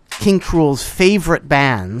King Krule's favorite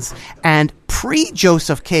bands, and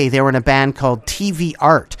pre-Joseph K, they were in a band called TV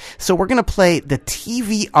Art. So we're going to play the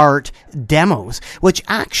TV Art demos, which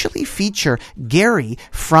actually feature Gary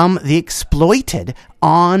from The Exploited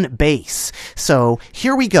on bass. So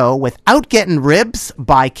here we go with Out Getting Ribs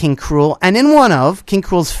by King Krule, and in one of King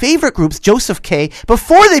Krule's favorite groups, Joseph K,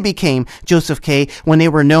 before they became Joseph K, when they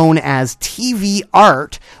were known as TV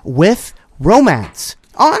Art, with Romance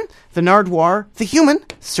on the Nardwuar, the Human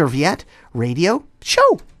Serviette Radio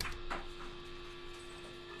Show.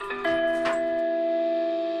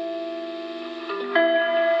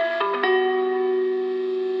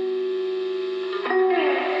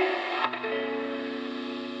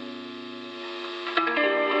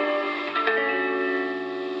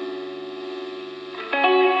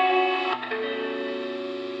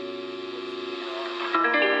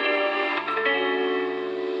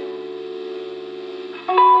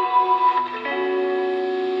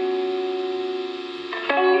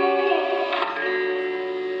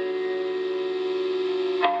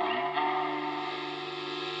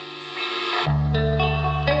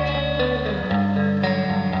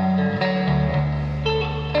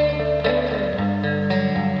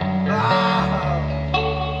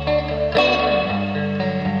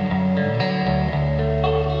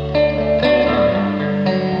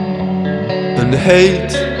 And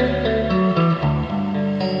hate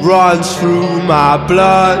runs through my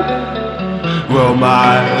blood. Well,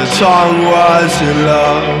 my tongue was in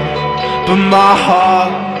love, but my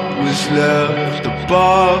heart was left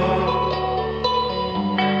above.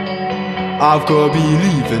 I've got to be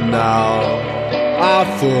leaving now. I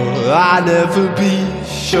thought I'd never be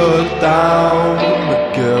shut down,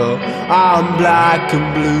 but girl, I'm black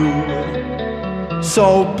and blue,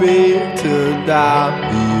 so big turned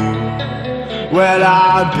out you. Well,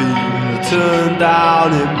 I'm being turned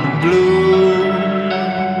down in blue.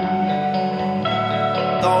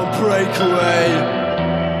 Don't break away.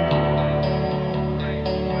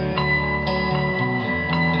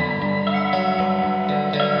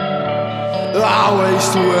 I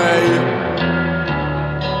waste away.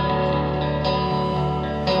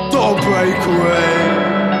 Don't break away.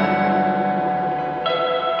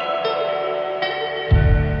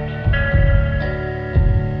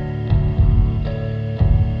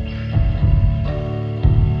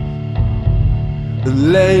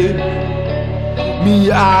 And lay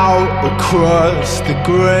me out across the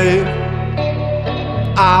grey.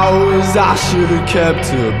 Hours I should have kept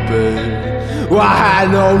at bay. Well, I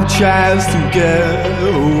had no chance to get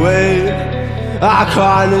away. I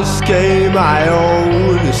can't escape my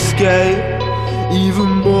own escape, even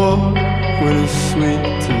more when it's sweet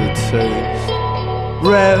to the taste.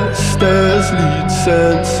 Restless lead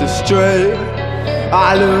senses stray.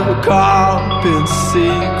 I look up and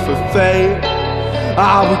seek for fate.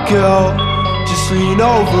 I would go, just lean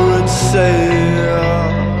over and say,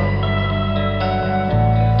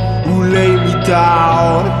 ooh, lay me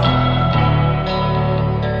down.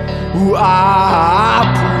 Ooh,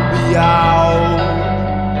 pull me out.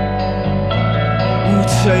 Ooh,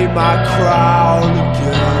 take my crown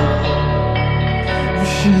again. Ooh,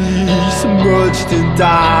 she's submerged in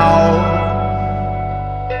doubt.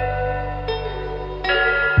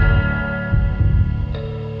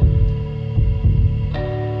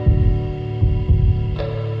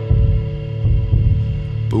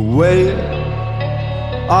 But wait,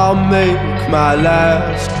 I'll make my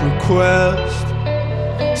last request.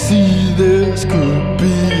 See, this could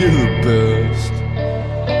be the best.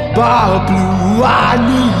 But blue, I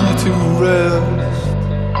need to rest.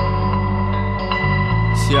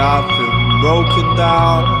 See, I've been broken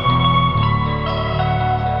down.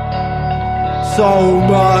 So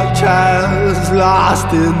much has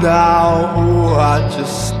lasted now. I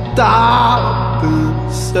just stop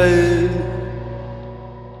and say,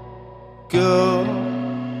 girl,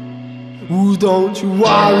 ooh, don't you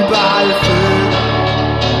worry about a thing,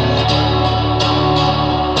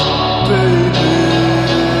 baby.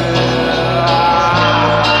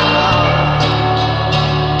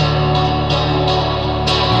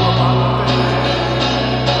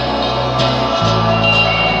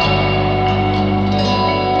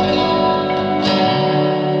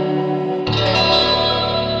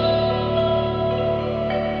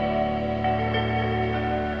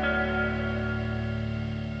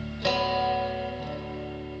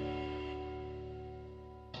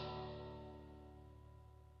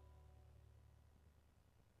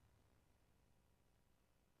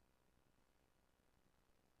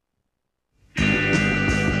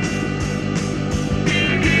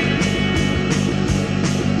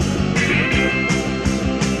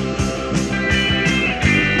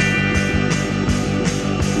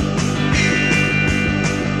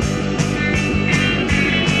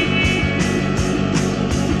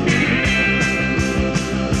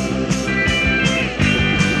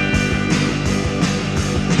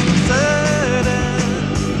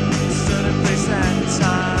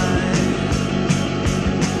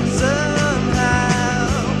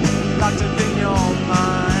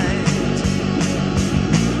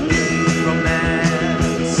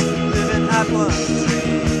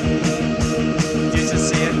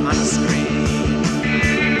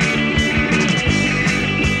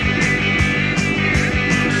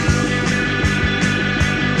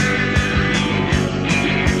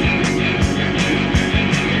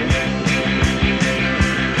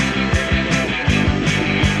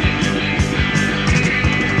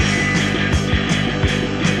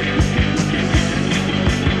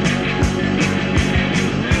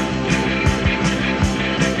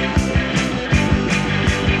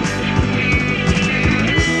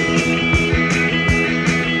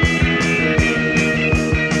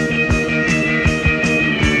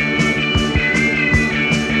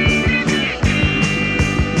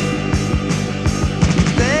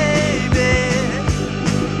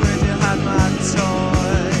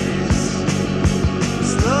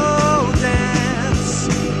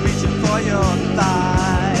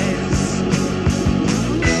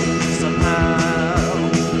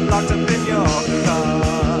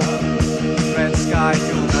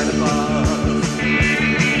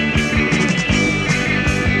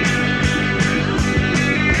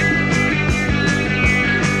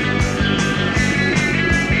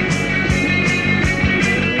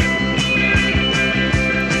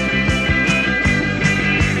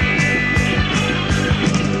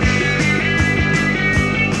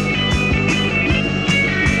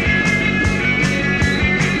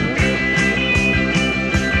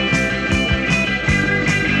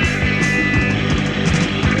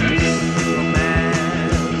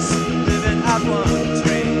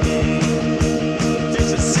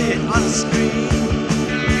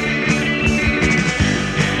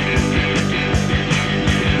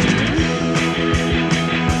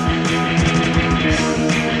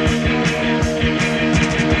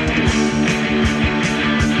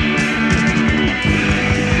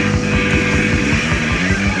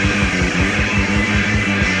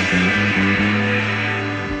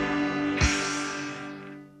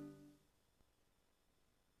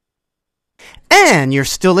 And you're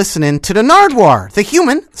still listening to the Nardwuar, the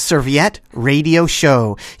Human Serviette Radio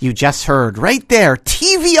Show. You just heard right there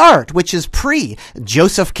TV Art, which is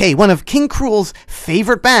pre-Joseph K., one of King Krule's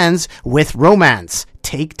favorite bands with Romance,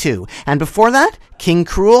 Take Two. And before that, King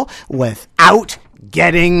Krule Without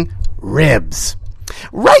Getting Ribs.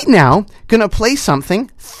 Right now, gonna play something,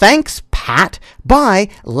 Thanks Pat, by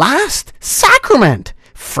Last Sacrament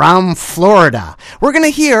from Florida. We're gonna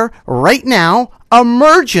hear right now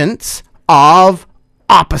Emergence of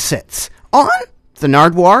Opposites on the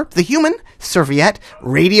Nardwuar, the Human Serviette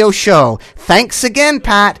Radio Show. Thanks again,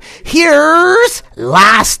 Pat. Here's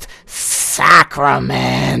Last Sacrament.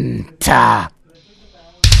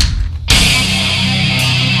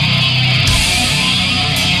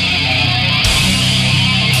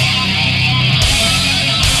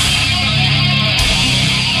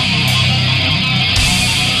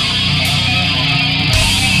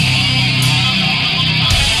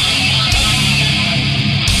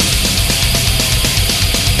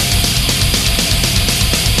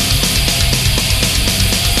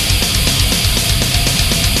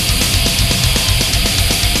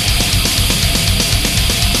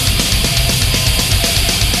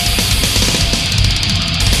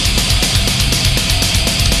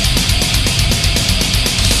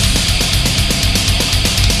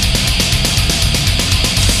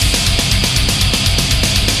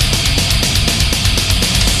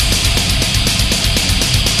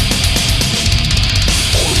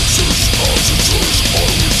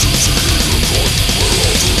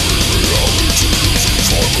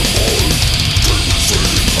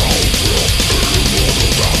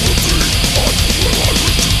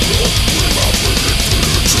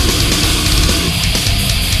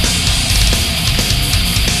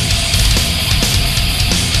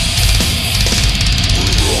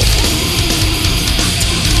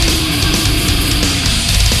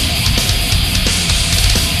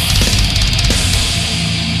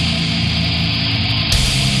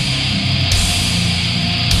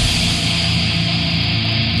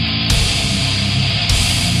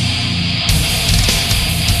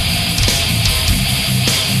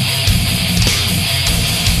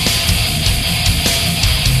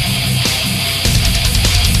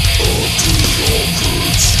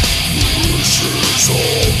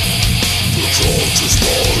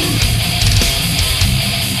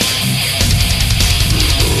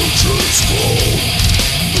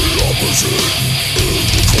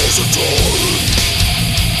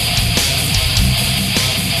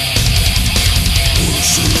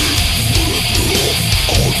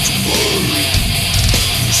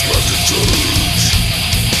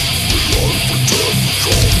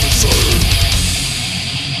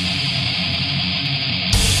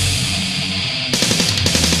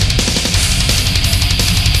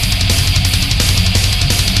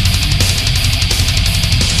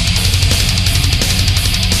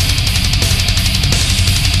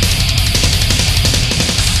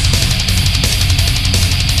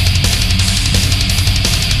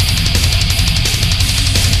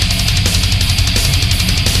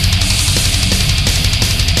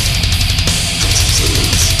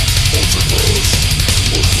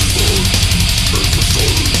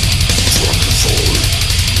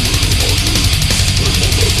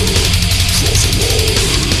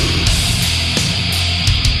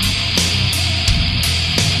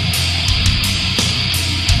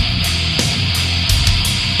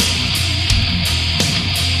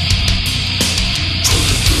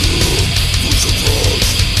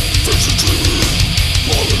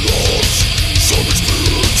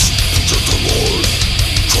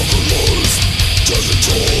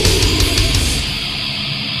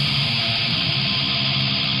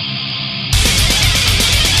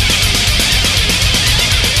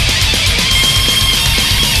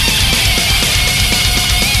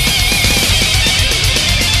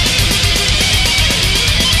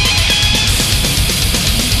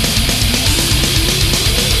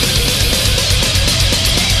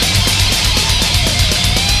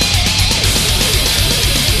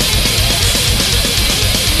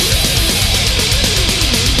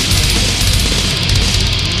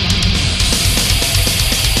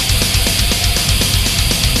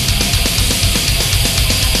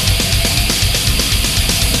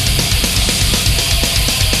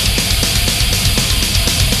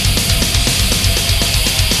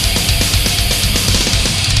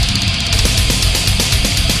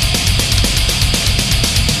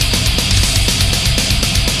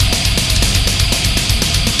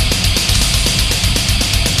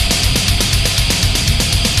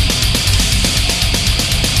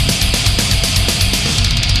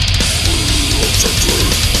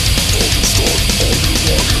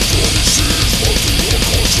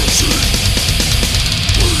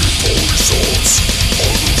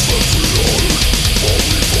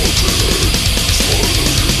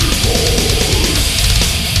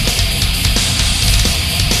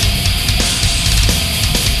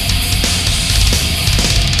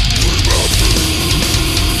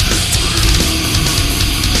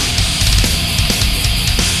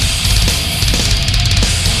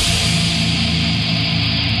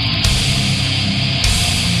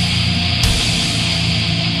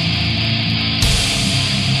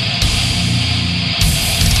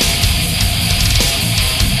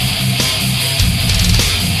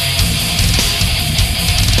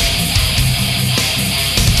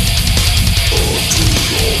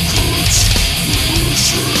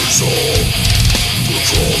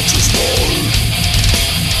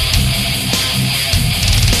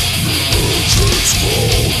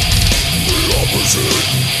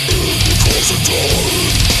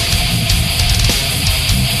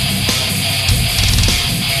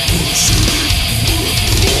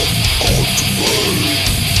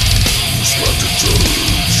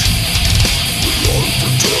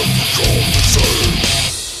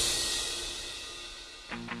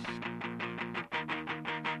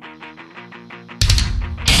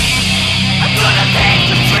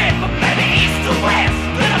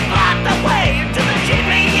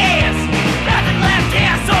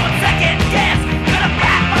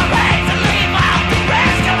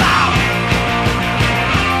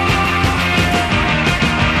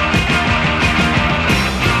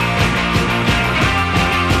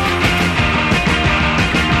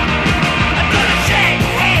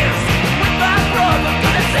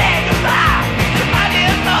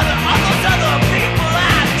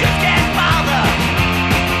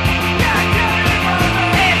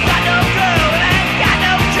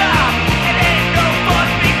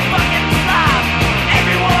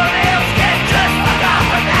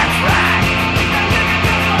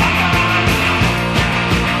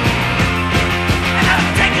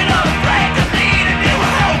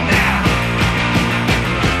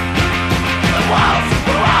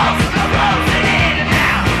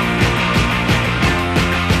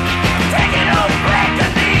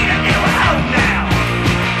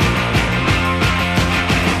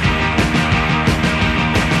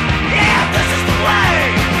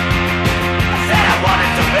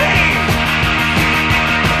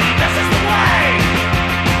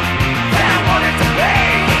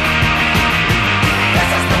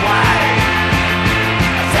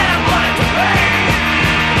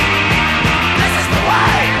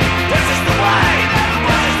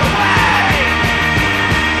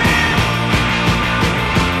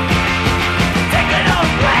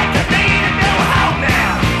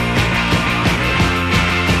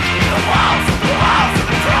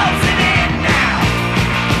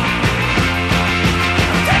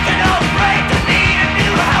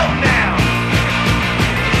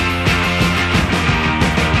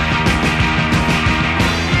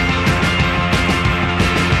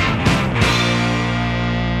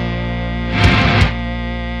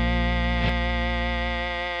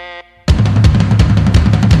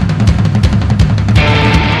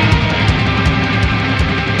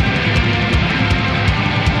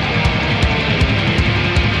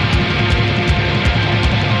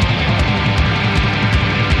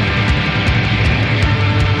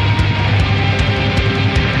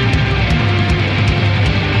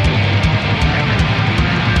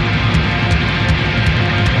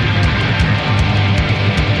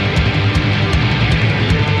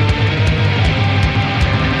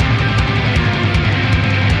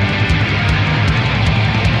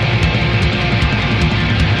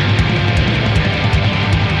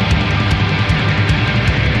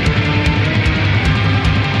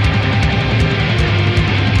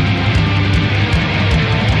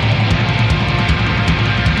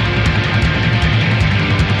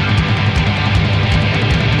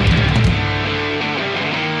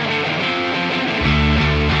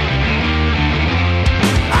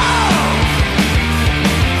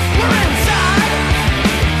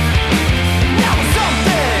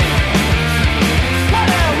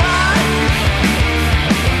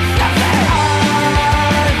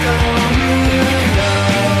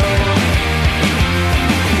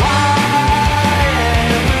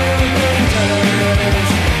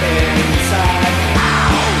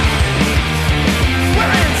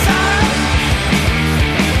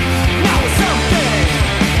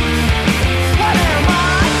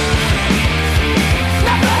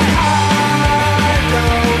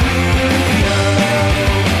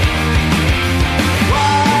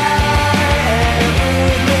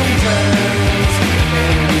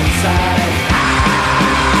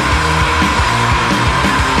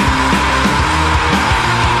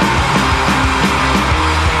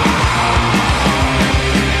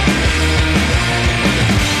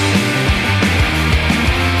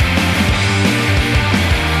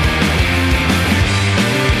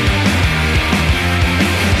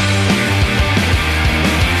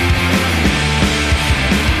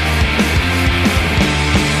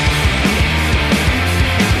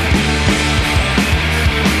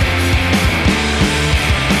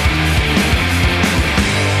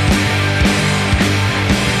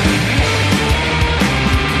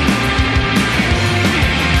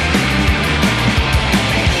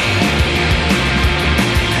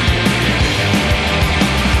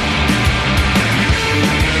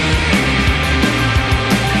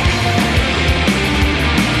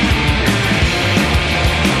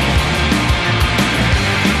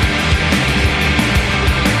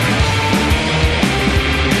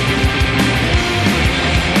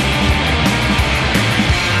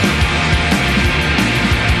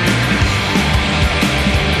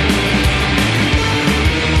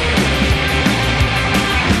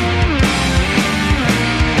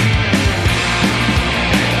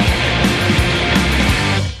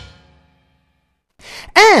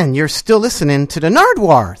 And you're still listening to the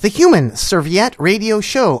Nardwuar, the Human Serviette Radio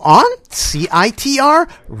Show on CITR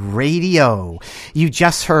Radio. You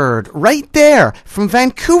just heard right there from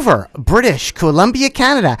Vancouver, British Columbia,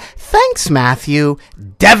 Canada. Thanks, Matthew.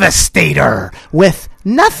 Devastator with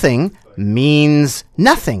Nothing Means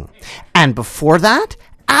Nothing. And before that,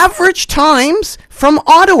 Average Times from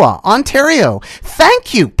Ottawa, Ontario.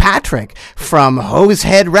 Thank you, Patrick, from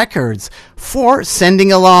Hosehead Records, for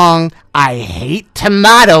sending along I Hate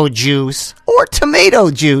Tomato Juice or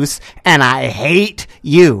Tomato Juice, and I Hate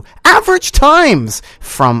You. Average Times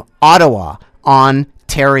from Ottawa,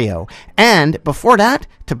 Ontario. And before that,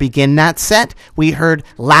 to begin that set, we heard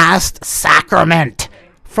Last Sacrament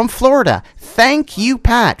from Florida. Thank you,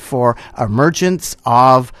 Pat, for Emergence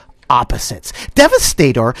of Opposites.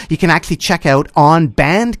 Devastator, you can actually check out on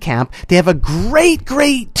Bandcamp. They have a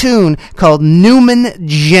great tune called Newman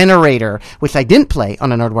Generator, which I didn't play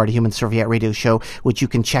on a Nardwuar the Human Serviette Radio Show, which you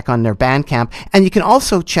can check on their Bandcamp. And you can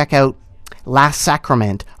also check out Last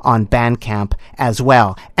Sacrament on Bandcamp as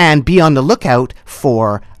well. And be on the lookout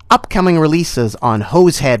for upcoming releases on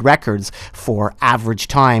Hosehead Records for Average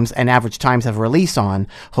Times, and Average Times have a release on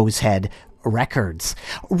Hosehead Records.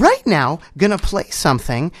 Right now, gonna play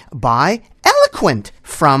something by Eloquent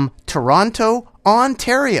from Toronto,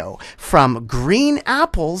 Ontario, from Green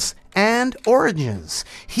Apples and Oranges.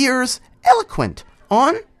 Here's Eloquent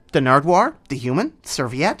on the Nardwuar, the Human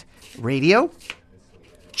Serviette Radio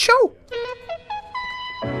Show.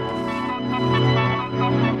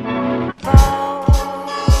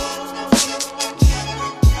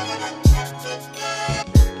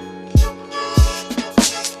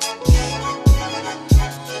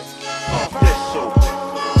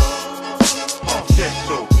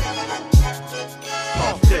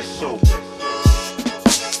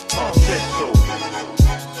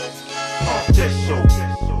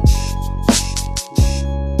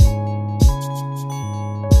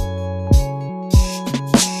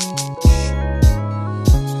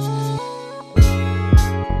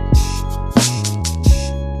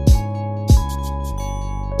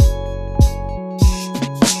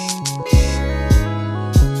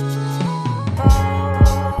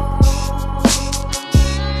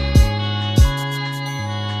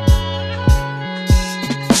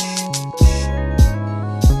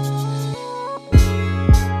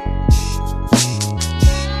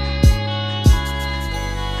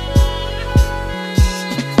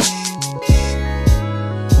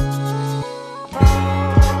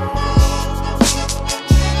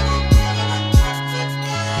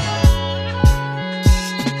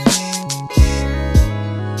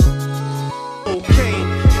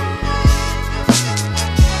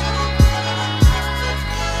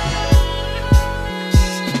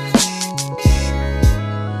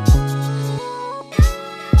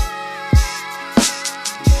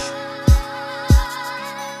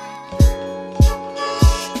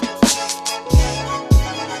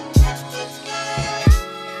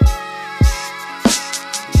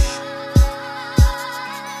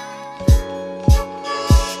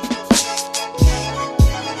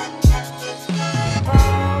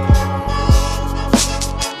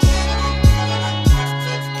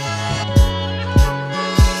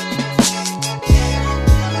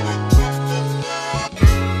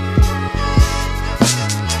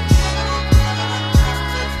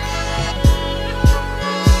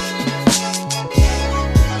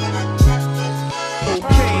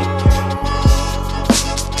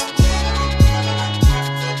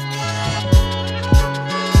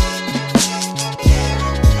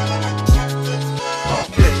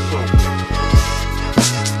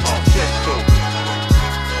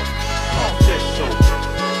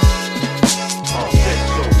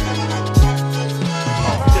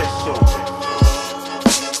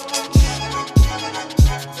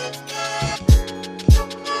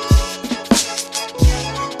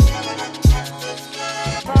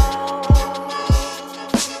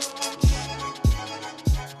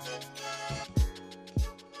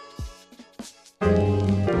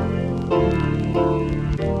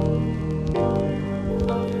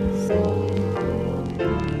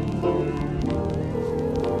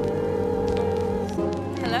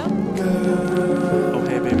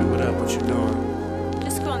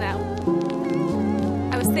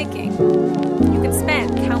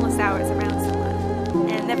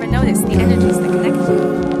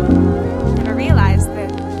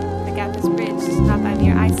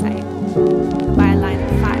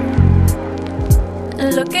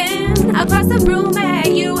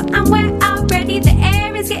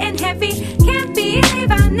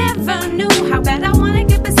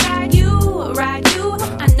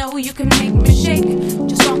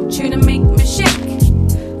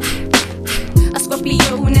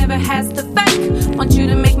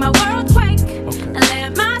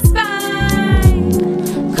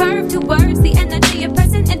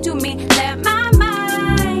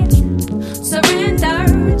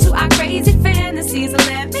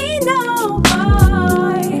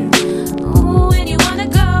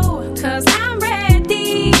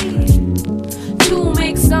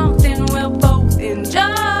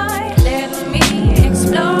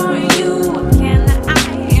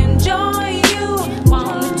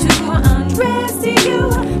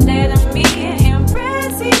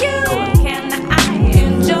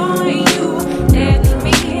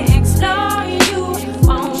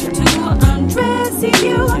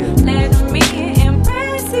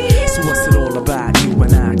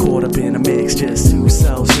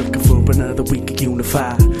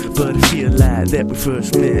 but it feel like that we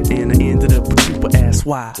first met, and I ended up with you, but ask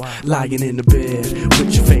why. Lying in the bed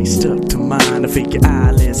with your face stuck to mine, I fake your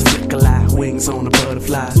eyelids flicker like wings on a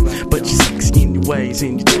butterfly. But you're sexy in your ways,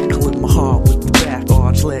 and you're tickling my heart with the back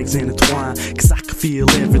arch legs intertwined. Cause I can feel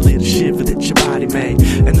every little shiver that your body made,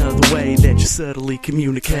 another way that you subtly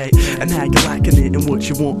communicate, and how you're liking it and what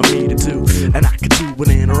you want me to do. And I can do it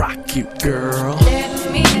and rock you, girl.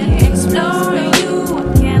 Let me explore you.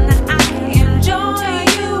 Can I enjoy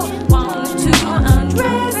you? Want to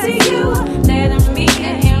undress you? Let me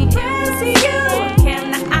impress you.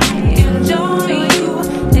 Can I enjoy you?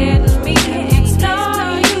 Let me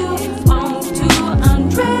explore you. Want to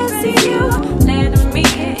undress you? Let me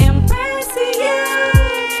impress you.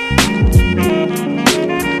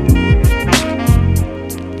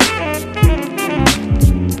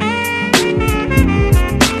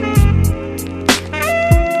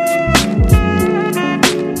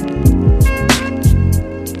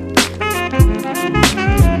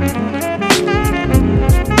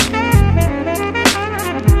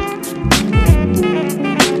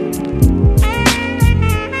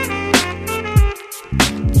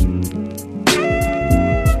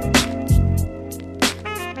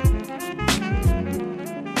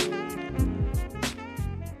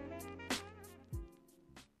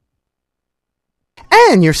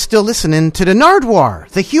 And you're still listening to the Nardwuar,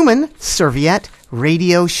 the Human Serviette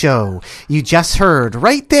Radio Show. You just heard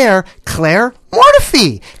right there, Claire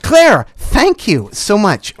Mortifee. Claire, thank you so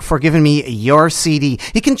much for giving me your CD.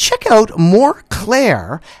 You can check out more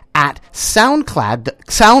Claire at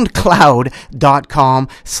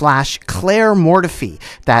soundcloud.com/Claire Mortifee.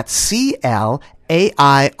 That's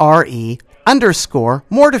CLAIRE_Mortifee.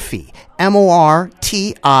 MORTIFEE.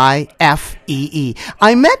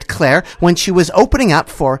 I met Claire when she was opening up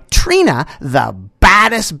for Trina, the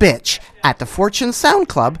baddest bitch, at the Fortune Sound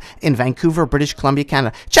Club in Vancouver, British Columbia,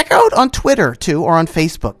 Canada. Check her out on Twitter, too, or on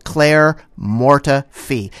Facebook, Claire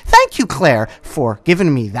Mortifee. Thank you, Claire, for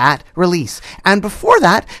giving me that release. And before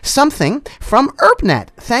that, something from Urbnet.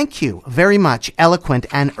 Thank you very much, Eloquent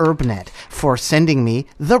and Urbnet, for sending me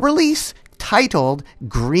the release titled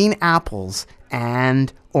Green Apples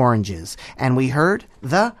and Oranges. And we heard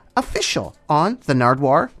the official on the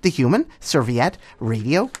Nardwuar, the Human Serviette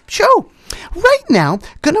Radio Show. Right now,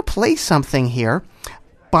 gonna play something here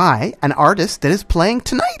by an artist that is playing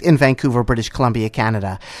tonight in Vancouver, British Columbia,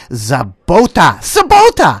 Canada. Sabota,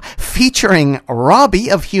 featuring Robbie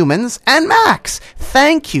of Humans and Max.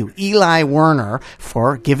 Thank you, Eli Werner,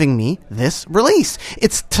 for giving me this release.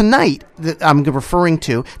 It's tonight that I'm referring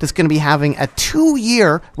to that's going to be having a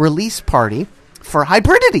 2-year release party for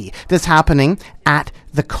Hybridity that's happening at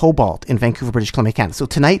the Cobalt in Vancouver, British Columbia, Canada. So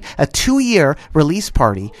tonight, a 2-year release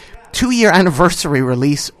party, 2-year anniversary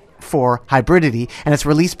release for Hybridity, and it's a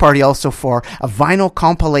release party also for a vinyl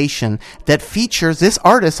compilation that features this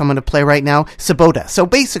artist I'm going to play right now, Sabota. So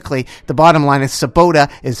basically, the bottom line is Sabota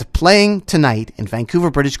is playing tonight in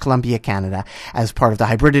Vancouver, British Columbia, Canada, as part of the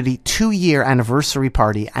Hybridity 2-year anniversary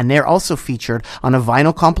party, and they're also featured on a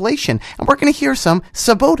vinyl compilation. And we're going to hear some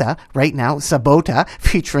Sabota right now, Sabota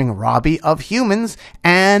featuring Robbie of Humans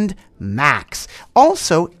and Max.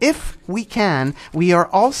 Also, if we can, we are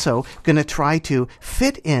also going to try to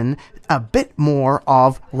fit in a bit more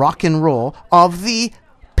of rock and roll of the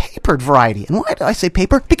papered variety. And why do I say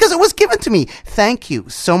paper? Because it was given to me. Thank you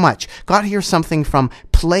so much. Got to hear something from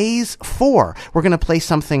Plays 4. We're going to play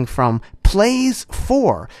something from Plays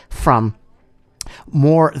 4 from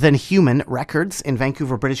More Than Human Records in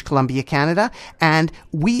Vancouver, British Columbia, Canada. And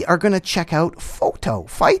we are going to check out Photo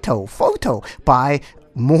by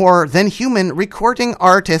More Than Human recording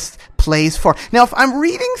artist Plays 4. Now, if I'm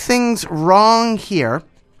reading things wrong here,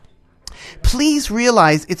 please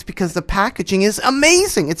realize it's because the packaging is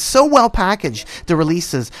amazing. It's so well packaged, the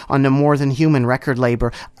releases on the More Than Human record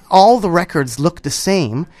label. All the records look the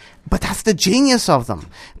same, but that's the genius of them,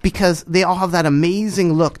 because they all have that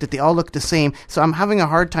amazing look, that they all look the same. So I'm having a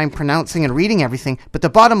hard time pronouncing and reading everything, but the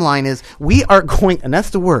bottom line is we are going, and that's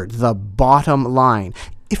the word, the bottom line.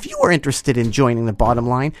 If you are interested in joining the bottom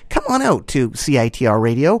line, come on out to CITR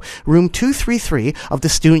Radio, room 233 of the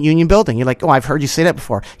Student Union Building. You're like, oh, I've heard you say that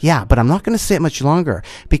before. Yeah, but I'm not going to say it much longer,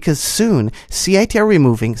 because soon CITR will be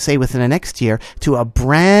moving, say within the next year, to a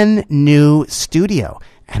brand new studio.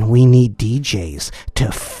 And we need DJs to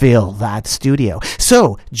fill that studio.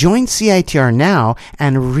 So join CITR now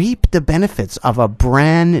and reap the benefits of a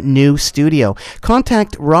brand new studio.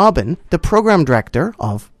 Contact Robin, the program director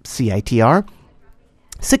of CITR,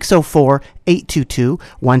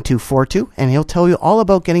 604-822-1242, and he'll tell you all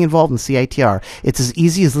about getting involved in CITR. It's as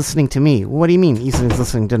easy as listening to me. What do you mean easy as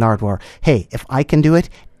listening to Nardwuar? Hey, if I can do it,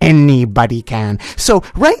 anybody can. So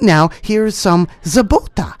right now, here's some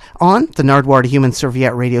Zabota on the Nardwuar the Human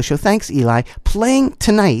Serviette radio show. Thanks, Eli. Playing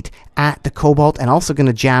tonight at the Cobalt, and also going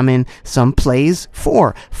to jam in some plays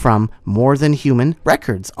from More Than Human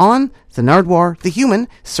Records on the Nardwuar the Human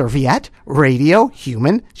Serviette radio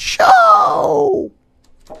human show.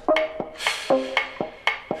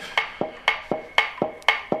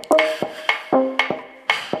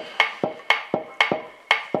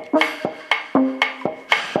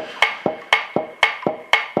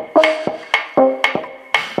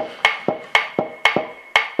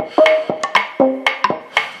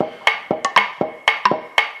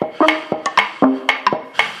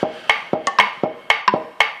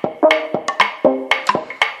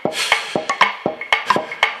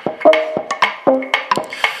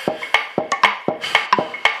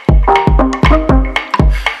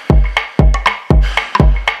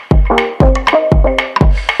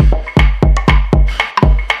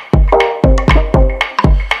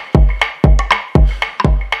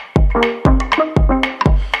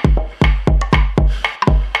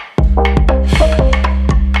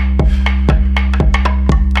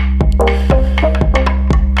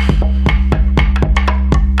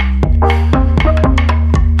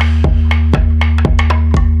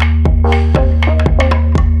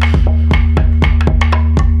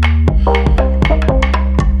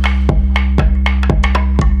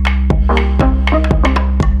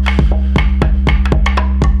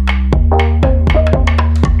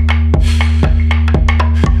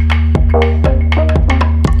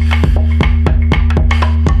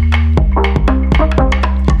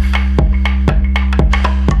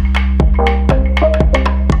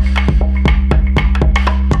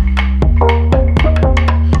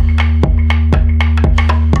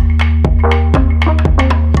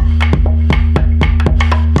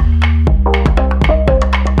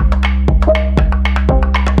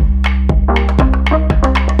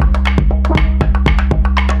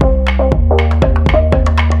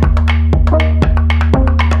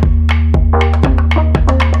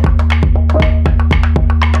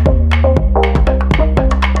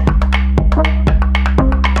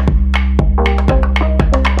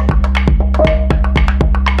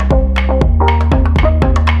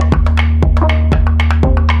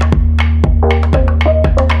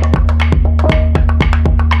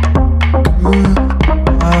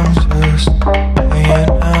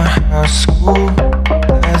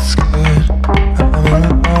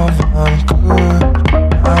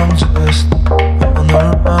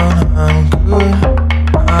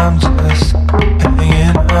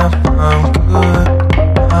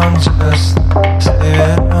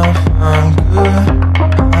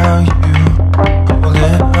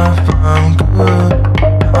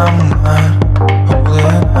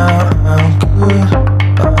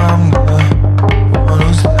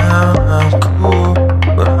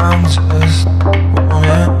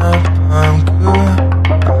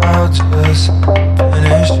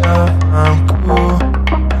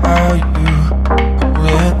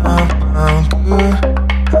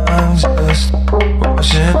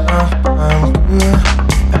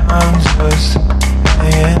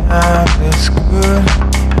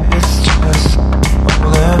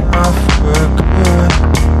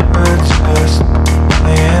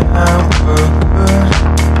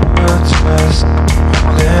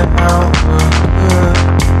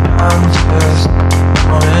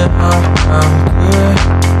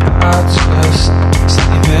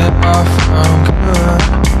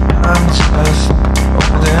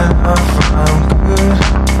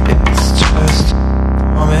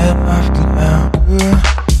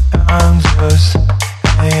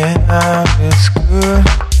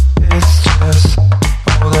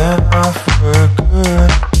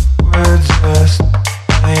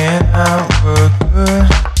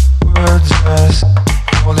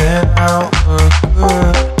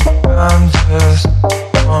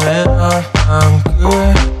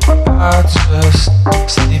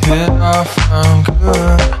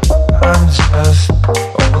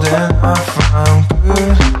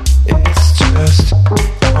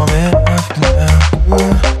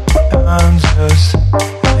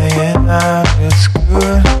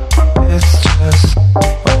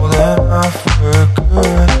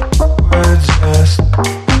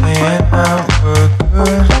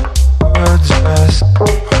 Good.